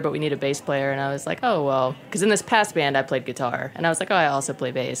brother, but we need a bass player. And I was like, oh, well, because in this past band I played guitar, and I was like, oh, I also play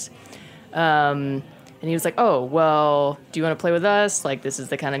bass. And he was like, oh, well, do you want to play with us? Like, this is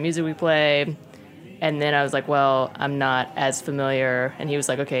the kind of music we play. And then I was like, well, I'm not as familiar. And he was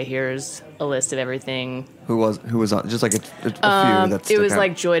like, okay, here's a list of everything. Who was on? Just like a few. It was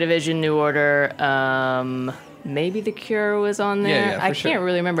like Joy Division, New Order. Maybe The Cure was on there. Yeah, I can't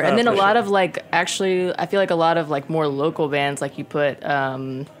really remember. And then a lot of like, actually, I feel like a lot of like more local bands, like you put...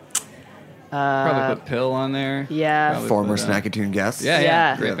 probably put Pill on there. Yeah. Probably former Snacky Tune guests.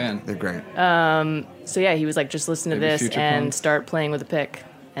 Yeah. Great band. They're great. So yeah, he was like, just listen to this and punk. start playing with a pick.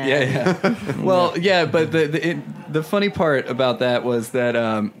 And Well, but the funny part about that was that,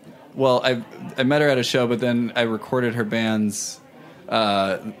 I met her at a show, but then I recorded her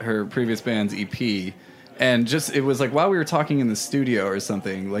previous band's EP. And just, it was like while we were talking in the studio or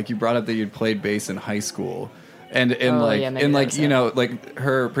something, like you brought up that you'd played bass in high school. And like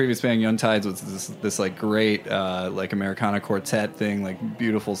her previous band Young Tides was this like great like Americana quartet thing, like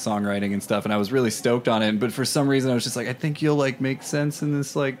beautiful songwriting and stuff, and I was really stoked on it. But for some reason I was just like, I think you'll like make sense in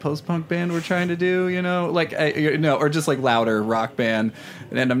this like post-punk band we're trying to do, or just like louder rock band.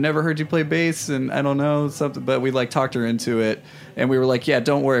 And I've never heard you play bass, and I don't know something, but we like talked her into it, and we were like, yeah,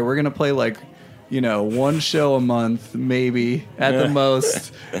 don't worry, we're gonna play like, one show a month, maybe at the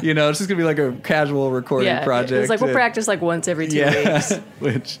most. It's just gonna be like a casual recording project. It was like we'll practice like once every 2 weeks.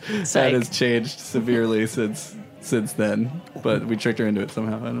 Which that has changed severely since since then, but we tricked her into it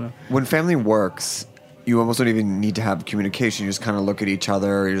somehow. I don't know. When family works, you almost don't even need to have communication. You just kind of look at each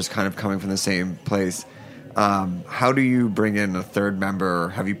other. You're just kind of coming from the same place. How do you bring in a third member?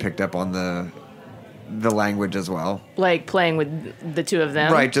 Have you picked up on the language as well? Like playing with the two of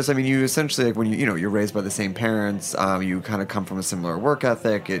them? Right. Just, I mean, you essentially, like when you're raised by the same parents, you kind of come from a similar work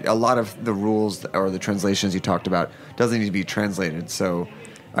ethic. A lot of the rules or the translations you talked about doesn't need to be translated. So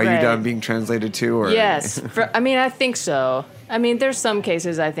are you done being translated too? Or? Yes. I think so. I mean, there's some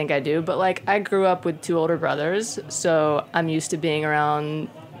cases I think I do, but like I grew up with 2 older brothers, so I'm used to being around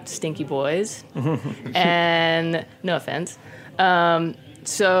stinky boys. And no offense.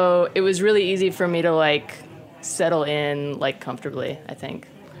 So it was really easy for me to like settle in like comfortably, I think.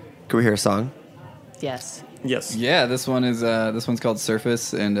 Can we hear a song? Yes. Yes. Yeah, this one's called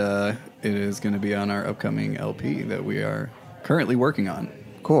Surface, and it is going to be on our upcoming LP that we are currently working on.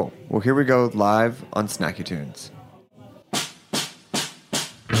 Cool. Well, here we go live on Snacky Tunes.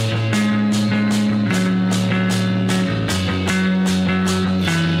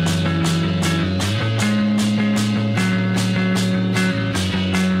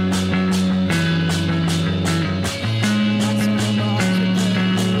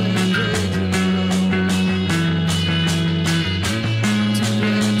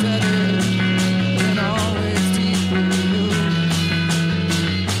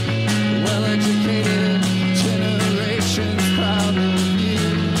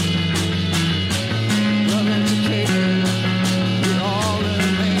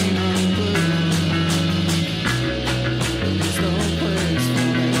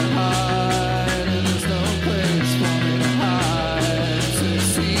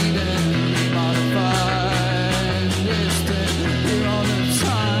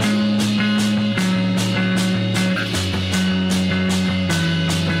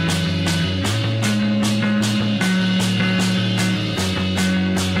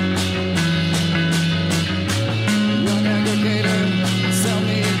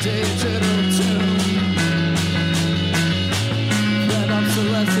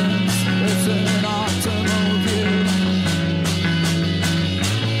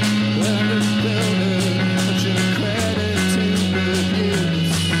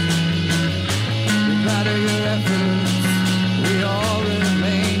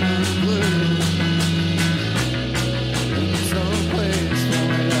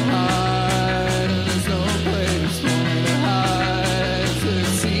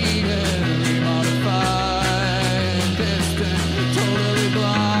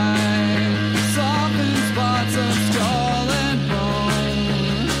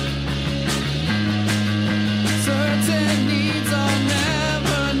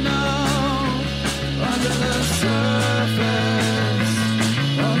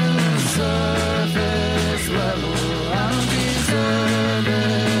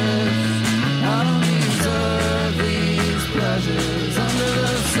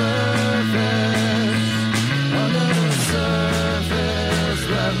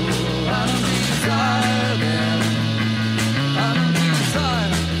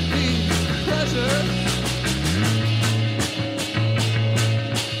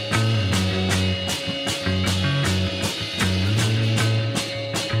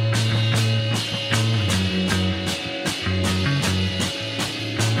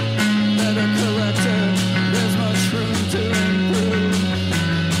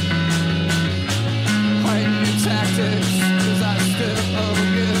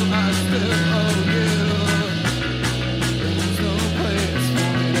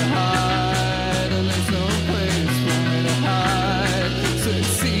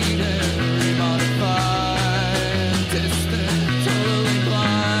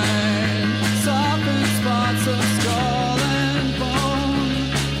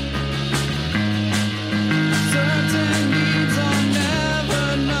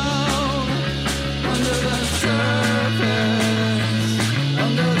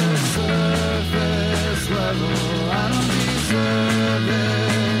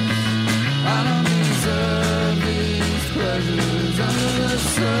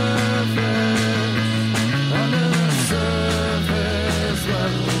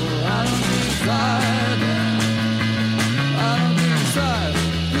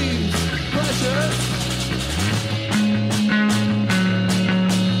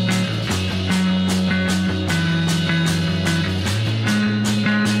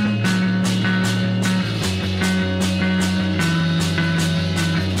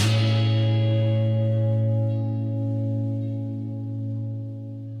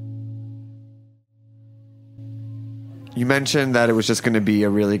 you mentioned that it was just going to be a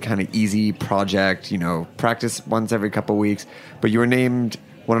really kind of easy project, practice once every couple weeks, but you were named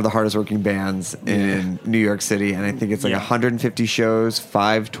one of the hardest working bands in New York City, and I think it's 150 shows,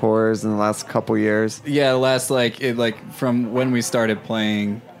 5 tours in the last couple years. Yeah, from when we started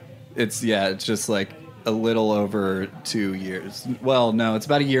playing, it's just like a little over 2 years. Well, no, it's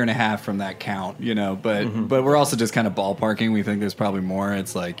about a year and a half from that count, but we're also just kind of ballparking. We think there's probably more.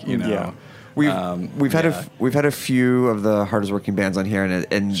 It's like, We've had a few of the hardest working bands on here,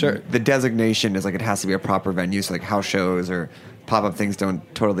 and the designation is like it has to be a proper venue, so like house shows or pop up things don't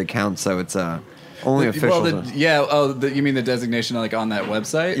totally count. So it's only official. You mean the designation like on that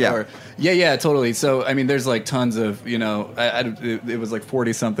website? Yeah, totally. So I mean, there's like tons of it was like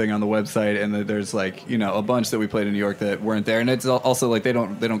 40 something on the website, and there's like a bunch that we played in New York that weren't there, and it's also like they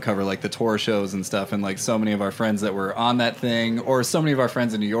don't cover like the tour shows and stuff, and like so many of our friends that were on that thing, or so many of our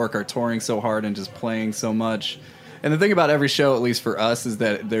friends in New York are touring so hard and just playing so much. And the thing about every show, at least for us, is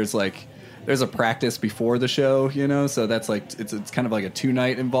that there's a practice before the show, so that's like it's kind of like a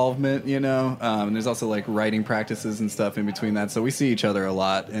 2-night involvement, and there's also like writing practices and stuff in between that. So we see each other a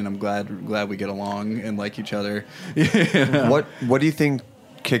lot, and I'm glad we get along and like each other. What do you think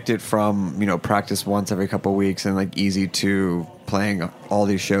kicked it from practice once every couple of weeks and like easy to playing all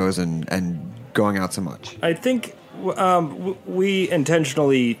these shows and going out so much? I think we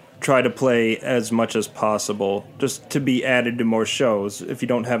intentionally try to play as much as possible just to be added to more shows. If you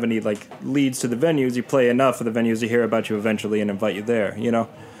don't have any like leads to the venues, you play enough of the venues to hear about you eventually and invite you there,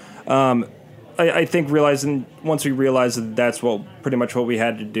 I think once we realized that that's pretty much what we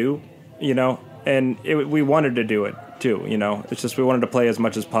had to do, and we wanted to do it too, it's just we wanted to play as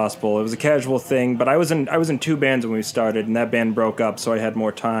much as possible. It was a casual thing, but I was in 2 bands when we started, and that band broke up, so I had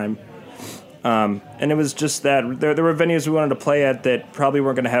more time. And it was just that there were venues we wanted to play at that probably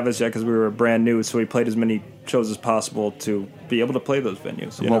weren't going to have us yet because we were brand new, so we played as many shows as possible to be able to play those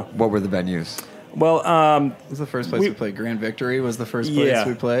venues. What were the venues? Well, it was the first place we played. Grand Victory was the first place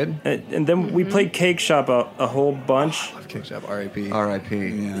we played. And then we played Cake Shop a whole bunch. I love Cake Shop, R.I.P. R.I.P.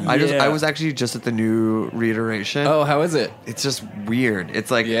 Yeah. I was actually just at the new reiteration. Oh, how is it? It's just weird.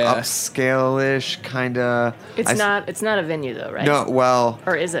 It's like upscale-ish, kind of. It's not a venue though, right? No, well.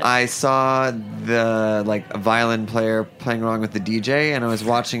 Or is it? I saw the violin player playing along with the DJ, and I was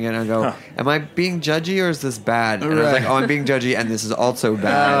watching it, and I go, am I being judgy or is this bad? And I was like, oh, I'm being judgy, and this is also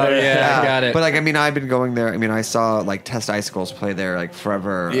bad. Oh, yeah, I got it. But I've been going there. I saw Test Icicles play there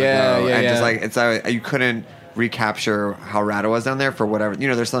forever ago. And just you couldn't recapture how rad it was down there for whatever.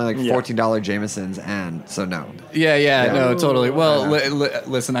 There's something like $14 Jamesons, and so no. No, totally. Well,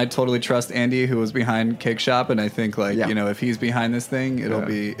 listen, I totally trust Andy, who was behind Cake Shop, and I think if he's behind this thing,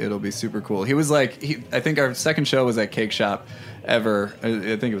 it'll be super cool. He was I think our second show was at Cake Shop ever.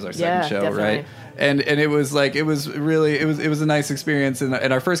 I think it was our second show, definitely. right? And it was it was a nice experience,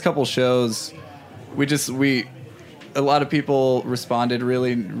 and our first couple shows. A lot of people responded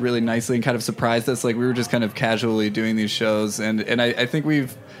really, really nicely and kind of surprised us. Like we were just kind of casually doing these shows, and I think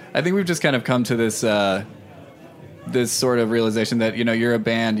we've just kind of come to this this sort of realization that you're a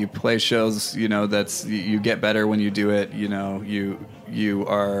band, you play shows, that's you get better when you do it. You're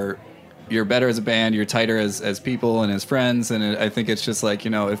better as a band, you're tighter as people and as friends, and I think it's just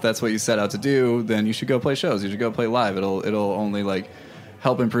if that's what you set out to do, then you should go play shows. You should go play live. It'll only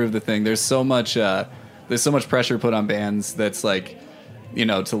help improve the thing. There's so much pressure put on bands that's to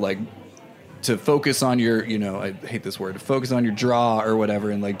focus on your, I hate this word, to focus on your draw or whatever,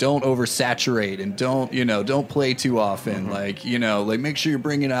 and don't oversaturate, and don't play too often. Mm-hmm. Make sure you're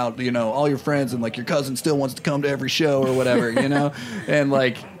bringing out, all your friends, and your cousin still wants to come to every show or whatever, and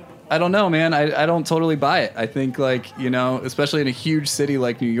I don't know, man. I don't totally buy it. I think especially in a huge city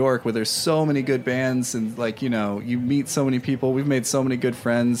like New York, where there's so many good bands, and you meet so many people. We've made so many good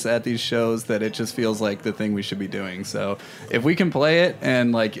friends at these shows that it just feels like the thing we should be doing. So if we can play it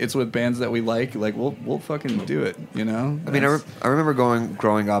and it's with bands that we like we'll fucking do it. I remember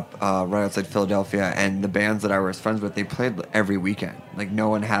growing up right outside Philadelphia, and the bands that I was friends with, they played every weekend. No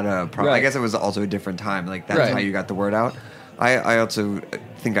one had a problem. Right. I guess it was also a different time. That's how you got the word out. I also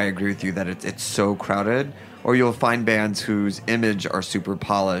think I agree with you that it's so crowded, or you'll find bands whose image are super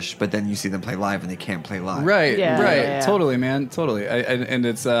polished, but then you see them play live and they can't play live. Right, right. Totally, man, totally. And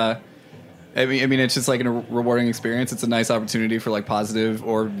it's, I mean, it's just a rewarding experience. It's a nice opportunity for positive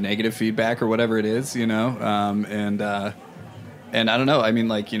or negative feedback or whatever it is, And I don't know. I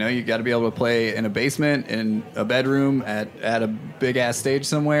mean, you got to be able to play in a basement, in a bedroom, at a big ass stage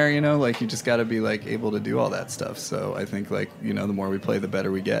somewhere. You just got to be able to do all that stuff. So I think the more we play, the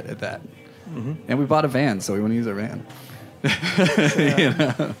better we get at that. Mm-hmm. And we bought a van, so we want to use our van.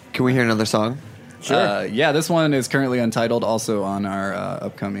 Can we hear another song? Sure. Yeah, this one is currently untitled, also on our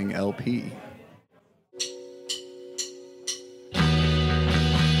upcoming LP.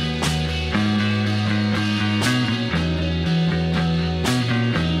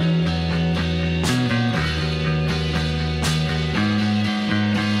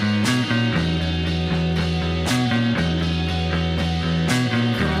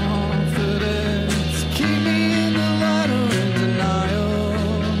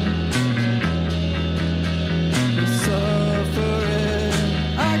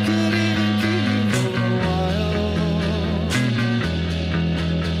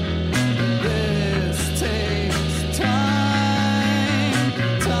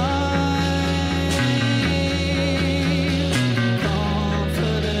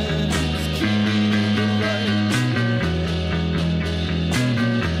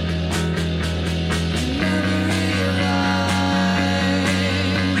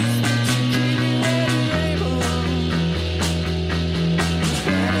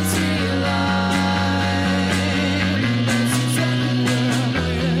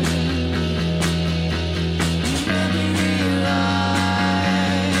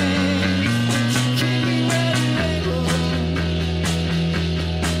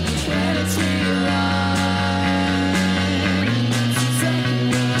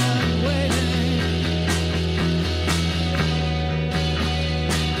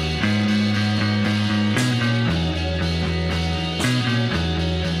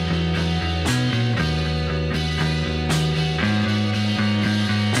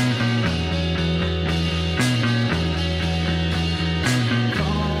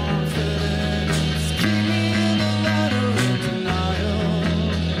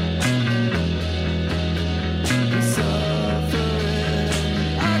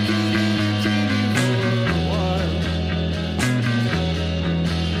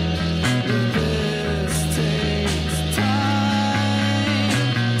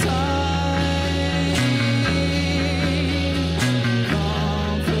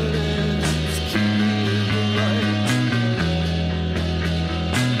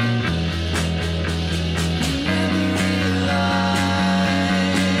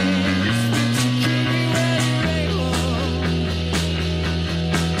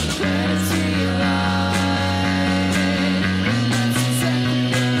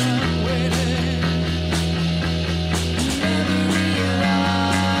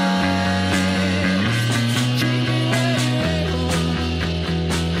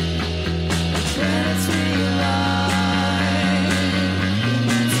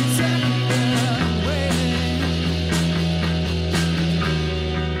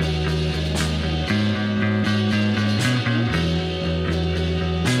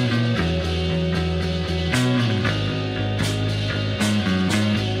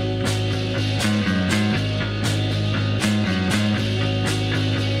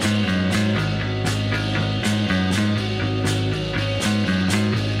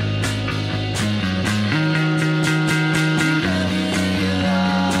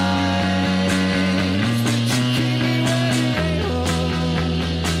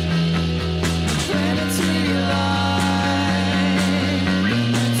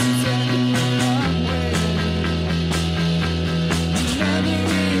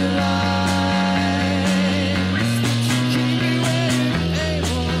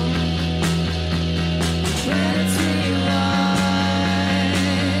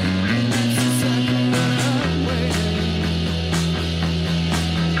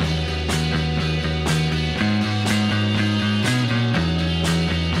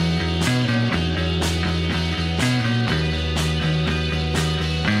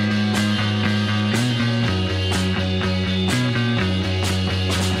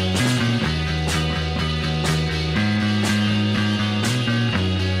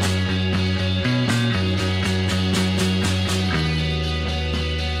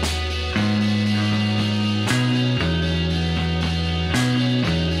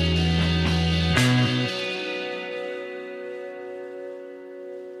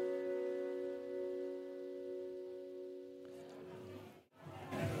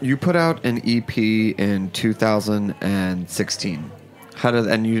 You put out an EP in 2016.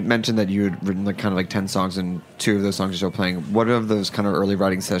 And you mentioned that you had written kind of like 10 songs, and 2 of those songs are still playing. What of those kind of early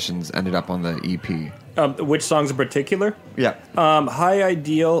writing sessions ended up on the EP? Which songs in particular? Yeah. High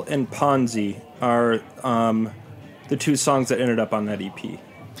Ideal and Ponzi are the 2 songs that ended up on that EP.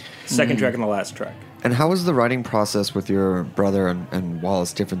 Second track and the last track. And how was the writing process with your brother and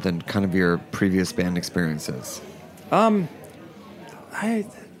Wallace different than kind of your previous band experiences?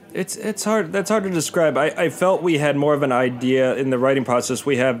 It's hard. That's hard to describe. I felt we had more of an idea in the writing process.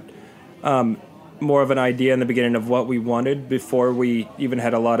 We had more of an idea in the beginning of what we wanted before we even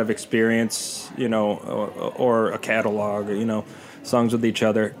had a lot of experience, or a catalog, or, songs with each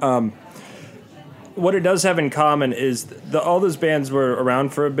other. What it does have in common is all those bands were around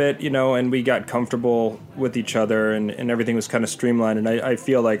for a bit, and we got comfortable with each other, and everything was kind of streamlined. And I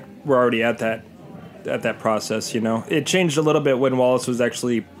feel like we're already at that process. It changed a little bit when Wallace was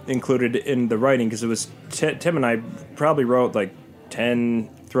actually included in the writing, because it was Tim and I probably wrote like 10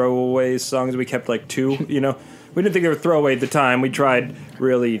 throwaway songs. We kept like 2. We didn't think they were throwaway at the time. We tried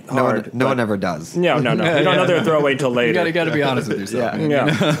really hard. No one ever does. No. You don't know they're throwaway until later. You got to be honest with yourself.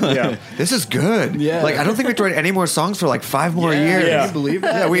 Yeah. This is good. Yeah. Like, I don't think we have to write any more songs for like 5 more years. Yeah. Can you believe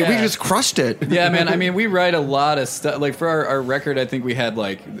that? Yeah, we just crushed it. Yeah, man. I mean, we write a lot of stuff. Like, for our record, I think we had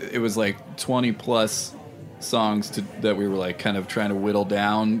it was 20 plus songs that we were like kind of trying to whittle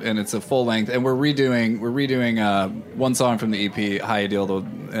down, and it's a full length. And we're redoing one song from the EP, High Ideal,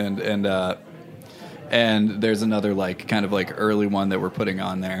 and there's another kind of early one that we're putting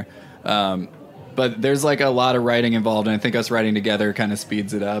on there. But there's a lot of writing involved, and I think us writing together kind of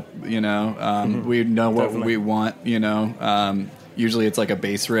speeds it up. We know what Definitely. we want. Usually it's a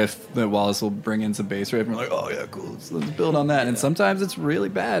bass riff that Wallace will bring in some bass riff, and we're like, oh yeah, cool, let's build on that. And sometimes it's really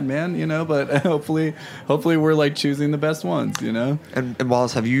bad, man. But hopefully we're choosing the best ones. And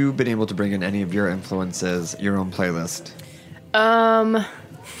Wallace, have you been able to bring in any of your influences, your own playlist?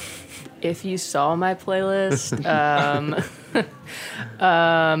 If you saw my playlist,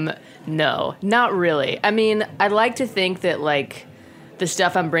 no, not really. I mean, I'd like to think that the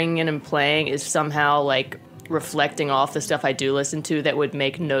stuff I'm bringing in and playing is somehow reflecting off the stuff I do listen to that would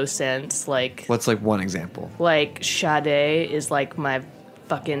make no sense. What's one example? Sade is my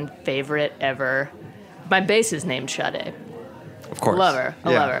fucking favorite ever. My bass is named Sade. Of course. Love her. I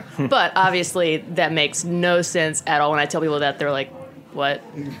love her. But obviously that makes no sense at all. When I tell people that, they're like, what?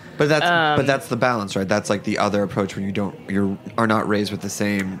 But that's the balance, right? That's the other approach when you are not raised with the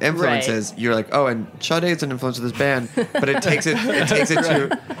same influences. Right. You're like, oh, and Sade is an influence of this band, but it takes it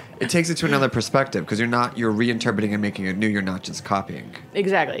to another perspective, because you're reinterpreting and making it new. You're not just copying.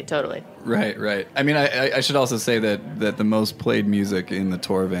 Exactly, totally. Right. I mean, I should also say that the most played music in the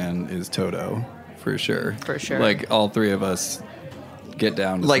tour van is Toto, for sure. For sure. All 3 of us get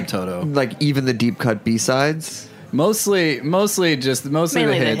down to some Toto. Even the deep cut B-sides. Mostly Mainly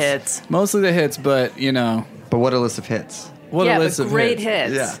the hits. Mostly the hits, but But what a list of hits. Great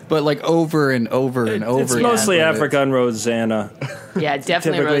hits. Yeah. But over and over and over. It's mostly Africa and Rosanna. Yeah,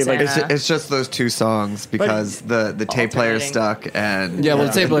 definitely Typically, Rosanna. It's just those 2 songs because the tape player stuck, and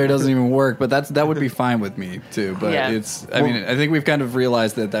the tape player doesn't even work, but that would be fine with me too. But it's I think we've kind of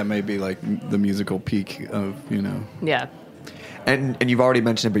realized that may be the musical peak of Yeah. And you've already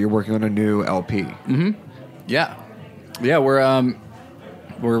mentioned it, but you're working on a new LP. Mm-hmm. Yeah,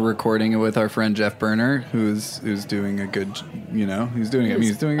 we're recording it with our friend Jeff Berner, who's doing a good, he's doing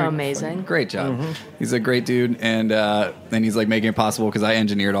amazing, a great job. Mm-hmm. He's a great dude, and he's making it possible, because I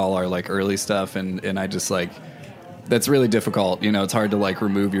engineered all our early stuff, and I just that's really difficult. It's hard to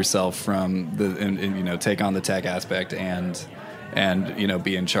kind yourself from and take on the tech aspect and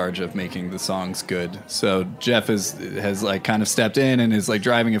be in charge of making the songs good. So Jeff has kind of stepped in and is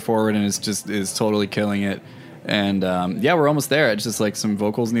driving it forward, and is totally killing it. And we're almost there. It's just some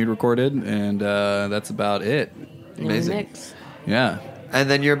vocals need recorded, and that's about it. Amazing. Mix. Yeah. And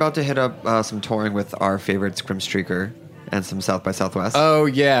then you're about to hit up some touring with our favorite Scrim Streaker and some South by Southwest. Oh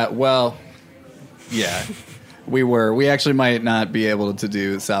yeah, well, yeah. We actually might not be able to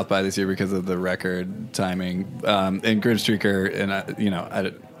do South by this year because of the record timing. And Grim Streaker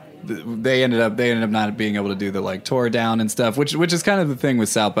and they ended up not being able to do the tour down and stuff, which is kind of the thing with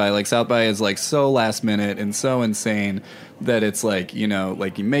South by. South by is so last minute and so insane that it's you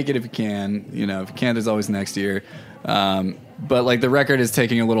make it if you can. If you can't, there's always next year. But the record is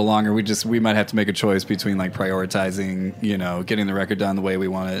taking a little longer. We might have to make a choice between prioritizing, getting the record done the way we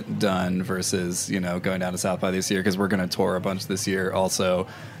want it done versus, going down to South by this year, because we're going to tour a bunch this year also.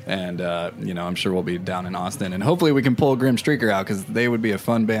 And, I'm sure we'll be down in Austin, and hopefully we can pull Grim Streaker out, because they would be a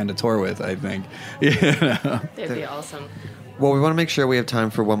fun band to tour with, I think. They'd be awesome. Well, we want to make sure we have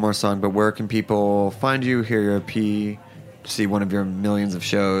time for one more song, but where can people find you, hear your EP, see one of your millions of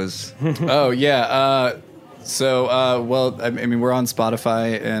shows? Oh, yeah. Well, I mean, we're on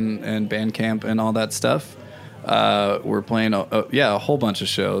Spotify and Bandcamp and all that stuff. We're playing a whole bunch of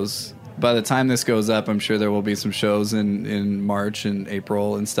shows. By the time this goes up, I'm sure there will be some shows in March and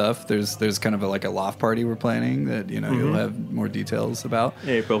April and stuff. There's kind of a loft party we're planning that you'll have more details about.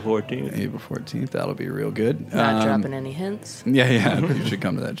 April 14th. April 14th. That'll be real good. Not dropping any hints. Yeah. You should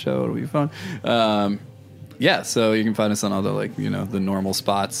come to that show. It'll be fun. yeah, so you can find us on all the the normal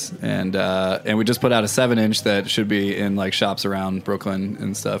spots, and we just put out a 7-inch that should be in like shops around Brooklyn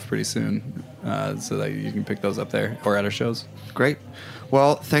and stuff pretty soon, so that you can pick those up there or at our shows. Great.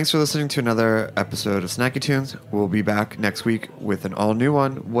 Well, thanks for listening to another episode of Snacky Tunes. We'll be back next week with an all-new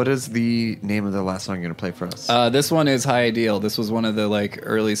one. What is the name of the last song you're going to play for us? This one is High Ideal. This was one of the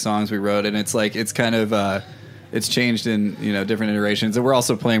early songs we wrote, and it's kind of it's changed in different iterations, and we're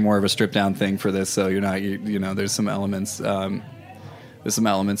also playing more of a stripped down thing for this. So there's some elements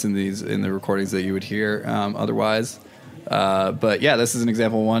in the recordings that you would hear otherwise. But yeah, this is an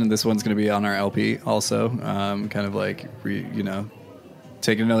example one. This one's going to be on our LP also. Kind of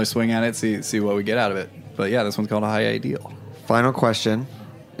taking another swing at it, see what we get out of it. But yeah, this one's called A High Ideal. Final question.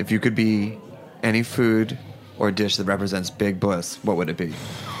 If you could be any food or dish that represents Big Bliss, what would it be?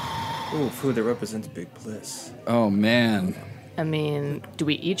 Ooh, food that represents Big Bliss. Oh, man. I mean, do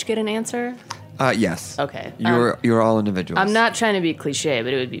we each get an answer? Yes. Okay. You're all individuals. I'm not trying to be cliche,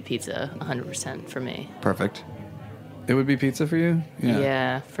 but it would be pizza, 100% for me. Perfect. It would be pizza for you?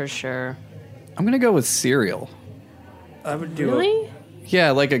 Yeah, for sure. I'm going to go with cereal. I would do Really?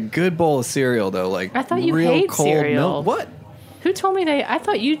 Yeah, like a good bowl of cereal, though. Like I thought you real hate cold cereal. milk. What? Who told me that? I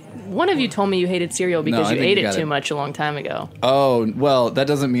thought one of you told me you hated cereal because I you think ate you it got too it. much a long time ago. Oh, well, that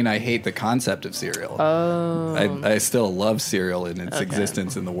doesn't mean I hate the concept of cereal. Oh. I still love cereal in its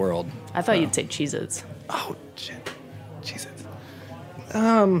existence in the world. I thought you'd say Cheez-Its. Oh, shit. Jesus.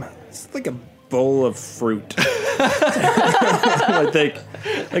 It's like a bowl of fruit. I think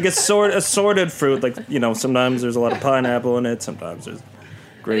like assorted fruit. Like sometimes there's a lot of pineapple in it. Sometimes there's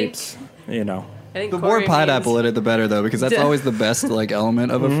grapes. I think The more Corey pineapple means- in it, the better, though, because that's always the best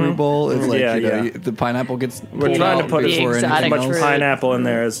element of a fruit bowl. Is the pineapple gets. We're trying to put before exotic as anything much else. fruit. pineapple in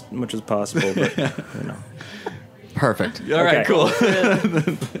there as much as possible. But Perfect. All right, cool.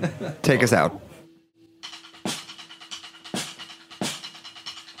 Take us out.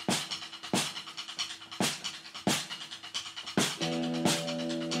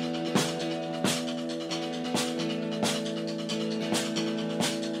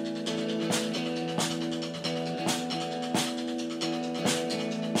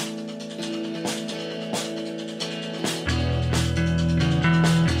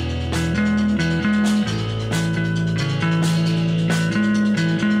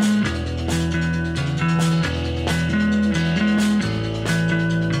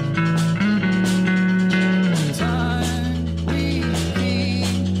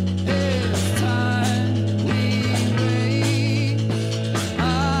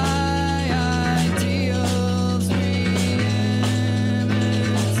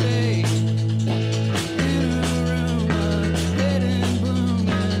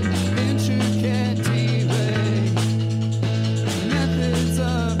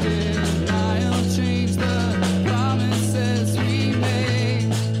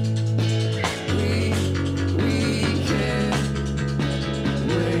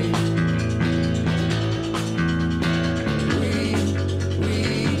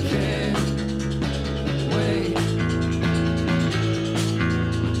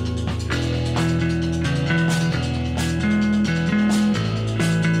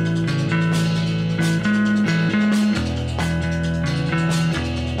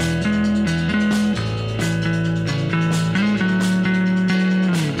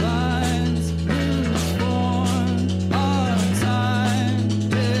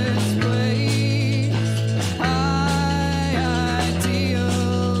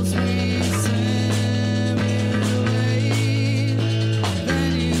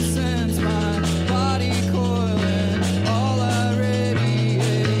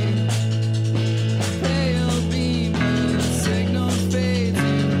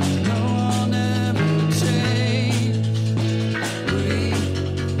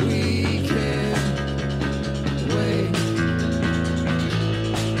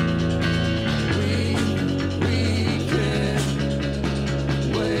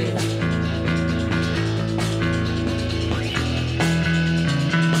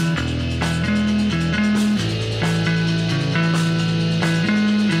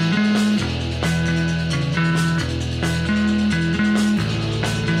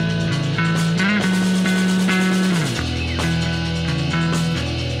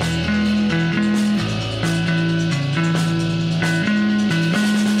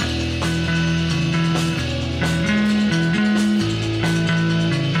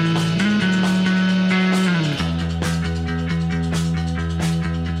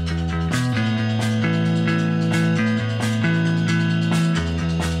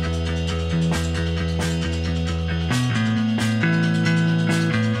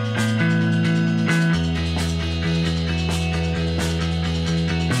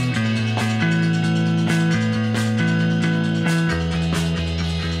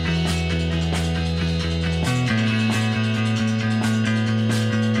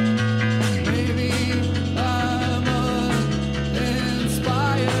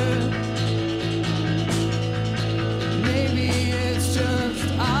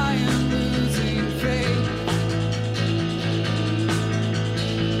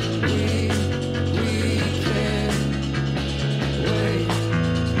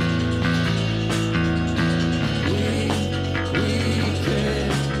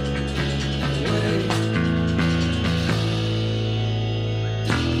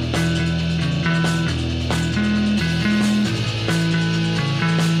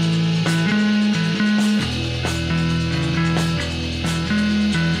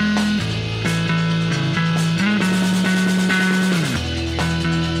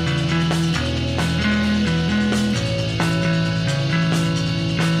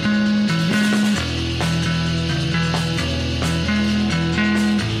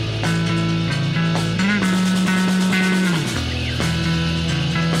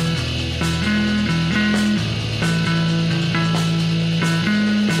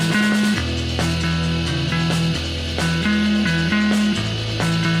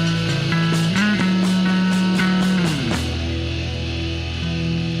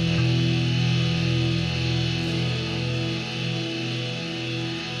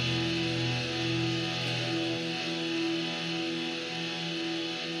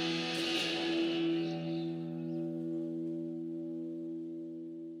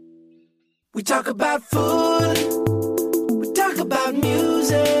 We talk about food, we talk about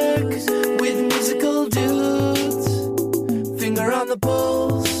music, with musical dudes. Finger on the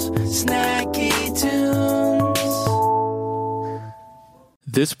pulse, snacky tunes.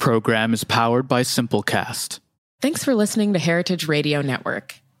 This program is powered by Simplecast. Thanks for listening to Heritage Radio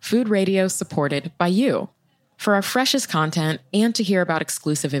Network, food radio supported by you. For our freshest content and to hear about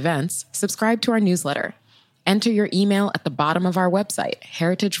exclusive events, subscribe to our newsletter. Enter your email at the bottom of our website,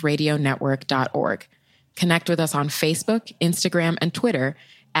 heritageradionetwork.org. Connect with us on Facebook, Instagram, and Twitter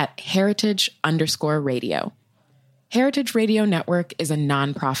at heritage_radio. Heritage Radio Network is a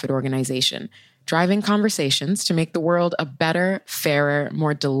nonprofit organization driving conversations to make the world a better, fairer,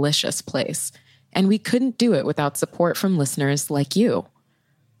 more delicious place. And we couldn't do it without support from listeners like you.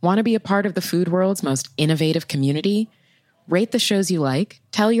 Want to be a part of the food world's most innovative community? Rate the shows you like,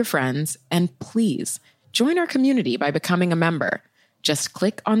 tell your friends, and please join our community by becoming a member. Just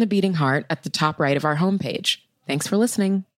click on the beating heart at the top right of our homepage. Thanks for listening.